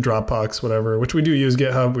 Dropbox, whatever, which we do use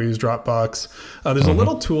GitHub. We use Dropbox. There's a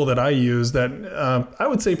little tool that I use that I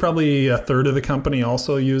would say probably a third of the company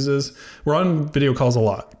also uses. We're on video calls a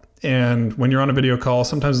lot. And when you're on a video call,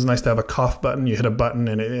 sometimes it's nice to have a cough button. You hit a button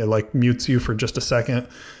and it like mutes you for just a second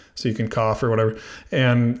so you can cough or whatever.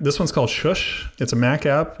 And this one's called Shush. It's a Mac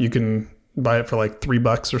app. You can buy it for like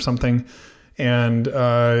 $3 or something. And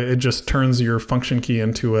it just turns your function key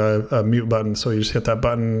into a mute button. So you just hit that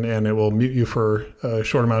button and it will mute you for a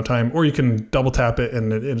short amount of time. Or you can double tap it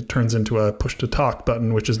and it turns into a push to talk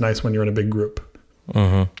button, which is nice when you're in a big group.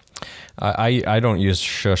 Mm-hmm. I don't use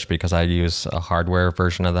Shush because I use a hardware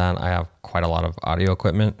version of that. I have quite a lot of audio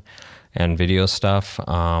equipment and video stuff.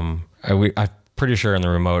 I'm pretty sure in the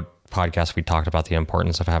remote podcast we talked about the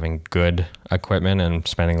importance of having good equipment and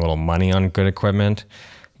spending a little money on good equipment.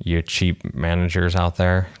 You cheap managers out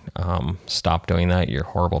there, stop doing that. You're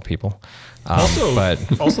horrible people. Also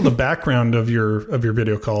the background of your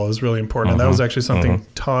video call is really important. And that was actually something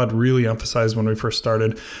Todd really emphasized when we first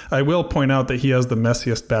started. I will point out that he has the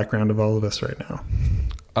messiest background of all of us right now.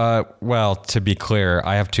 Well, to be clear,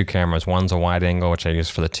 I have two cameras. One's a wide angle, which I use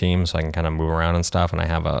for the team, so I can kind of move around and stuff. And I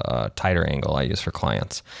have a tighter angle I use for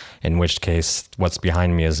clients, in which case what's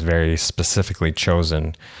behind me is very specifically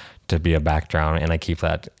chosen to be a background, and I keep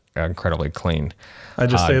that incredibly clein. I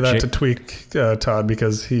just say that to tweak Todd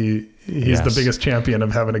because he's the biggest champion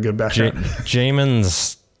of having a good background.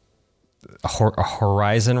 Jamin's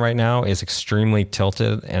horizon right now is extremely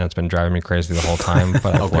tilted, and it's been driving me crazy the whole time.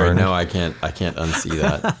 But I've learned, no, I can't unsee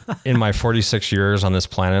that. In my 46 years on this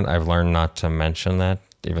planet, I've learned not to mention that,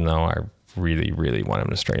 even though I really, really want him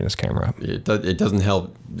to straighten his camera up. It doesn't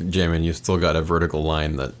help, Jamin. You still got a vertical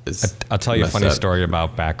line that is. I'll tell you a funny story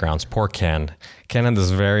about backgrounds. Poor Ken. Ken had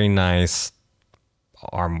this very nice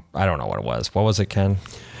arm. I don't know what it was. What was it, Ken?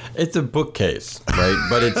 It's a bookcase, right?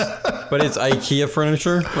 but it's IKEA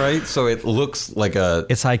furniture, right? So it looks like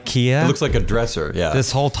It's IKEA? It looks like a dresser, yeah.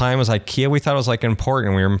 This whole time was IKEA. We thought it was like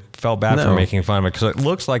important. We felt bad for making fun of it because it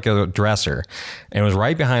looks like a dresser. And it was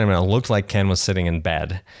right behind him, and it looked like Ken was sitting in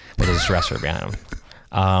bed with his dresser behind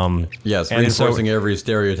him. Yes, reinforcing every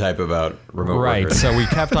stereotype about remote right. workers. So we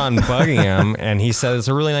kept on bugging him, and he said it's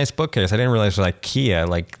a really nice bookcase. I didn't realize it was IKEA.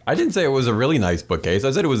 Like, I didn't say it was a really nice bookcase.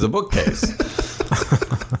 I said it was a bookcase.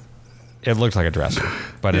 It looked like a dresser,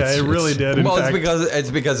 but it really did. Well,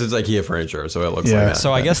 it's because it's IKEA furniture, so it looks like that.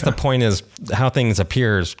 So I guess the point is how things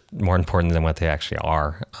appear is more important than what they actually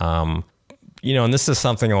are. And this is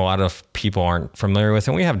something a lot of people aren't familiar with,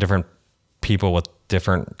 and we have different people with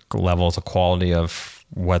different levels of quality of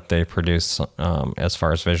what they produce as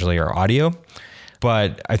far as visually or audio.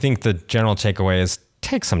 But I think the general takeaway is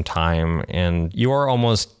take some time, and you are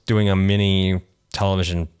almost doing a mini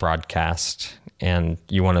television broadcast, and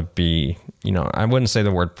you want to be, I wouldn't say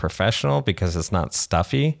the word professional because it's not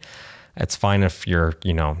stuffy, It's fine if you're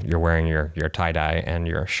wearing your tie-dye and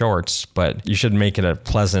your shorts, but you should make it a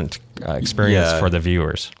pleasant experience for the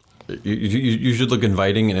viewers. You should look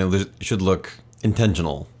inviting, and it should look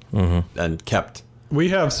intentional and kept. We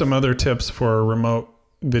have some other tips for remote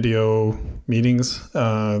video meetings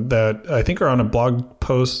that I think are on a blog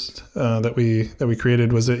post that we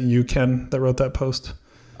created. Was it you, Ken, that wrote that post?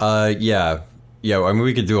 Yeah. I mean,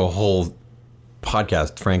 we could do a whole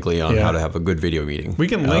podcast, frankly, on how to have a good video meeting. We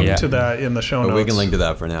can link to that in the show notes. We can link to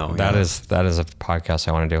that for now. That is a podcast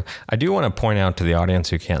I want to do. I do want to point out to the audience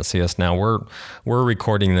who can't see us now, we're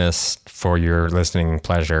recording this for your listening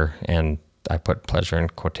pleasure, and I put pleasure in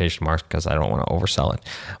quotation marks because I don't want to oversell it.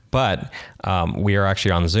 But we are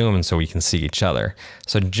actually on Zoom, and so we can see each other.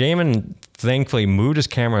 So Jamin thankfully moved his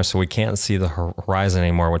camera so we can't see the horizon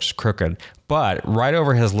anymore, which is crooked. But right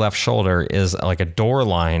over his left shoulder is like a door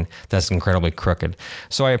line that's incredibly crooked.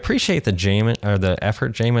 So I appreciate the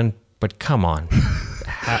effort, Jamin, but come on.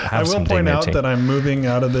 I will point out that I'm moving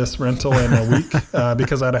out of this rental in a week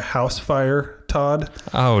because I had a house fire, Todd.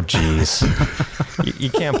 Oh, geez. You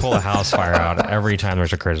can't pull a house fire out every time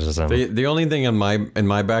there's a criticism. The only thing in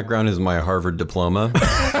my background is my Harvard diploma.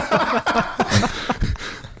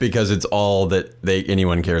 Because it's all that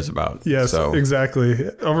anyone cares about. Yes, exactly.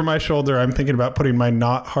 Over my shoulder, I'm thinking about putting my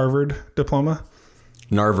not Harvard diploma.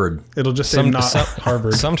 Narvard. It'll just say not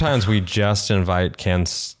Harvard. Sometimes we just invite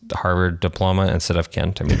Ken's Harvard diploma instead of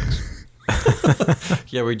Ken to meetings.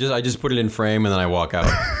 Yeah, I just put it in frame and then I walk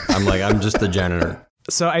out. I'm just the janitor.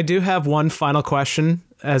 So I do have one final question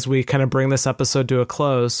as we kind of bring this episode to a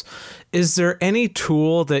close. Is there any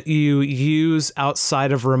tool that you use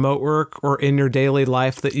outside of remote work or in your daily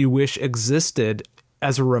life that you wish existed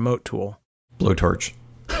as a remote tool? Blowtorch.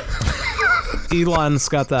 Elon's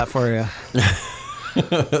got that for you.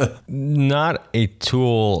 Not a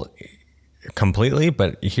tool completely,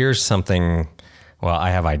 but here's something. Well,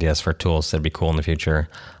 I have ideas for tools that'd be cool in the future.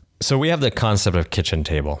 So we have the concept of kitchen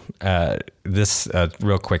table. This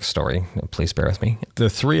real quick story. Please bear with me. The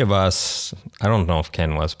three of us, I don't know if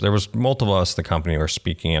Ken was, but there was multiple of us, the company, were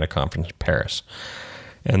speaking at a conference in Paris.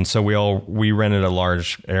 And so we rented a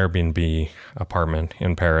large Airbnb apartment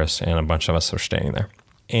in Paris, and a bunch of us were staying there.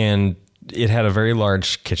 And it had a very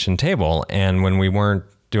large kitchen table. And when we weren't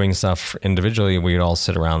doing stuff individually, we'd all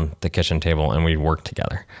sit around the kitchen table and we'd work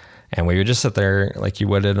together. And we would just sit there like you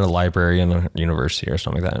would in a library in a university or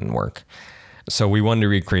something like that and work. So we wanted to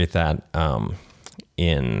recreate that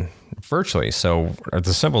in virtually. So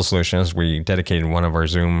the simple solution is we dedicated one of our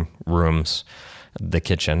Zoom rooms, the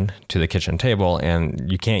kitchen, to the kitchen table, and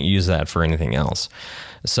you can't use that for anything else.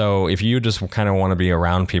 So if you just kind of want to be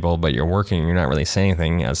around people, but you're working, you're not really saying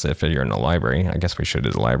anything as if you're in a library. I guess we should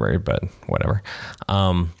do the library, but whatever.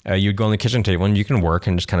 You'd go on the kitchen table and you can work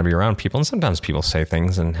and just kind of be around people. And sometimes people say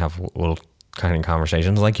things and have little kind of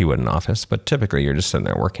conversations like you would in an office, but typically you're just sitting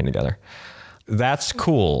there working together. That's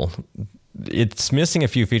cool. It's missing a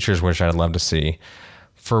few features which I'd love to see.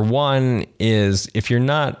 For one is if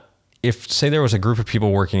say there was a group of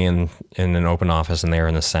people working in an open office and they were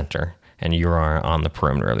in the center, and you are on the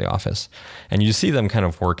perimeter of the office, and you see them kind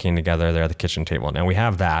of working together there at the kitchen table. Now we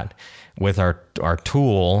have that with our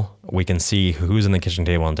tool. We can see who's in the kitchen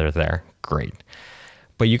table and they're there. Great.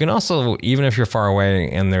 But you can also, even if you're far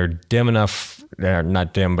away and they're dim enough, they're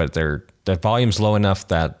not dim, but the volume's low enough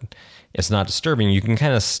that it's not disturbing, you can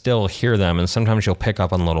kind of still hear them. And sometimes you'll pick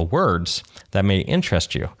up on little words that may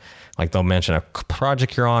interest you. Like they'll mention a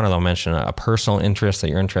project you're on, or they'll mention a personal interest that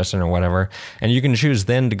you're interested in or whatever. And you can choose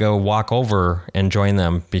then to go walk over and join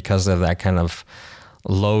them because of that kind of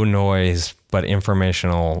low noise but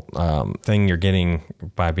informational thing you're getting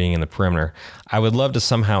by being in the perimeter. I would love to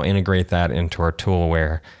somehow integrate that into our tool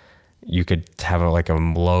where you could have a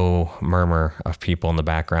low murmur of people in the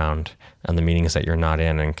background and the meetings that you're not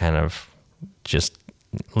in, and kind of just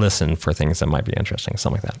listen for things that might be interesting,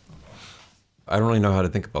 something like that. I don't really know how to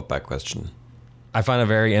think about that question. I find it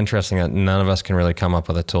very interesting that none of us can really come up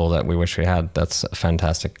with a tool that we wish we had. That's a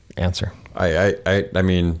fantastic answer. I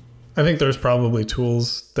mean, I think there's probably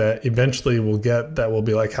tools that eventually we'll get that will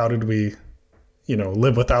be like, how did we,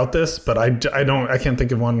 live without this? But I can't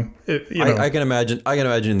think of one. I can imagine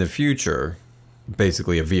in the future,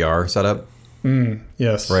 basically a VR setup.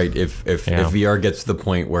 Yes. Right. If VR gets to the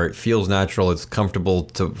point where it feels natural, it's comfortable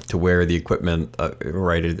to wear the equipment,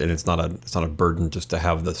 right, and it's not a burden just to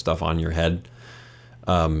have the stuff on your head,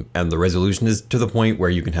 and the resolution is to the point where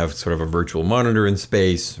you can have sort of a virtual monitor in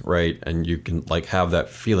space, right, and you can have that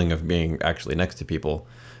feeling of being actually next to people,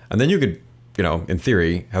 and then you could, in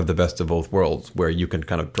theory, have the best of both worlds, where you can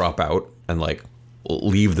kind of drop out and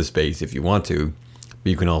leave the space if you want to, but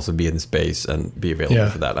you can also be in space and be available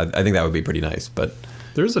for that. I think that would be pretty nice. But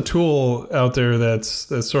there's a tool out there that's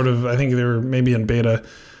sort of, I think they're maybe in beta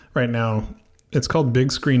right now. It's called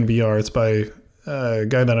Big Screen VR. It's by a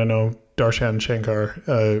guy that I know, Darshan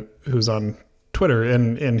Shankar, who's on Twitter,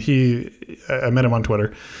 and I met him on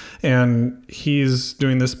Twitter, and he's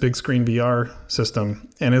doing this Big Screen VR system,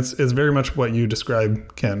 and it's very much what you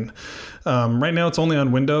described, Ken. Right now, it's only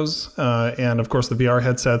on Windows, and of course, the VR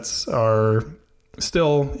headsets are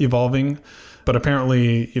still evolving, but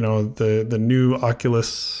apparently, the new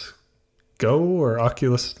Oculus Go or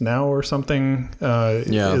Oculus Now or something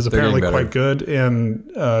is apparently quite good, and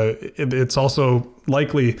it's also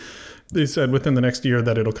likely. They said within the next year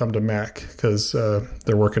that it'll come to Mac because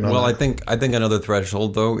they're working on it. Well, I think another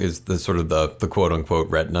threshold, though, is the sort of the quote-unquote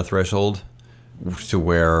retina threshold, to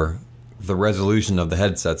where the resolution of the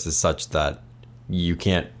headsets is such that you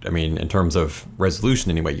can't, in terms of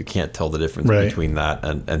resolution anyway, you can't tell the difference between that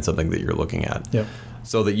and something that you're looking at. Yep.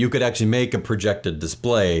 So that you could actually make a projected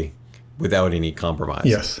display without any compromise.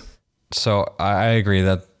 Yes. So I agree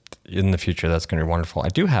that in the future that's going to be wonderful. I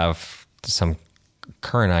do have some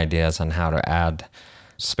current ideas on how to add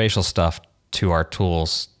spatial stuff to our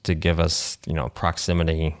tools to give us,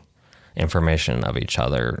 proximity information of each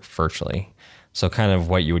other virtually. So kind of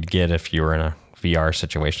what you would get if you were in a VR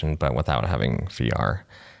situation, but without having VR.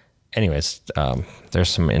 Anyways, there's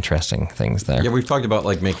some interesting things there. Yeah, we've talked about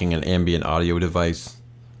like making an ambient audio device,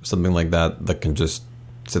 something like that can just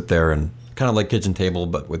sit there and kind of like kitchen table,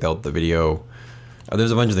 but without the video.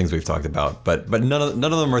 There's a bunch of things we've talked about, but none of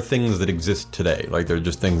them are things that exist today. Like they're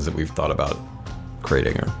just things that we've thought about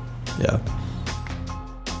creating.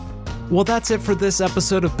 Well, that's it for this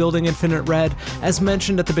episode of Building Infinite Red. As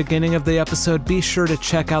mentioned at the beginning of the episode, be sure to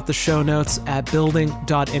check out the show notes at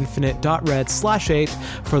building.infinite.red/8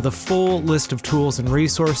 for the full list of tools and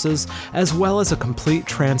resources, as well as a complete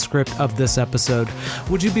transcript of this episode.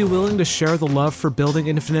 Would you be willing to share the love for Building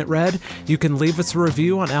Infinite Red? You can leave us a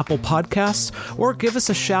review on Apple Podcasts or give us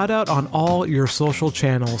a shout out on all your social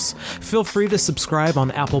channels. Feel free to subscribe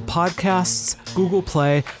on Apple Podcasts, Google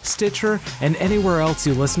Play, Stitcher, and anywhere else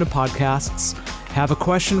you listen to podcasts. Have a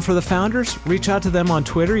question for the founders? Reach out to them on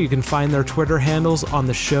Twitter. You can find their Twitter handles on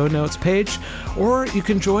the show notes page, or you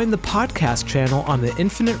can join the podcast channel on the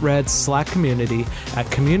Infinite Red Slack community at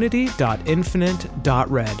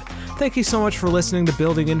community.infinite.red. Thank you so much for listening to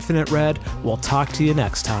Building Infinite Red. We'll talk to you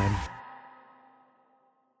next time.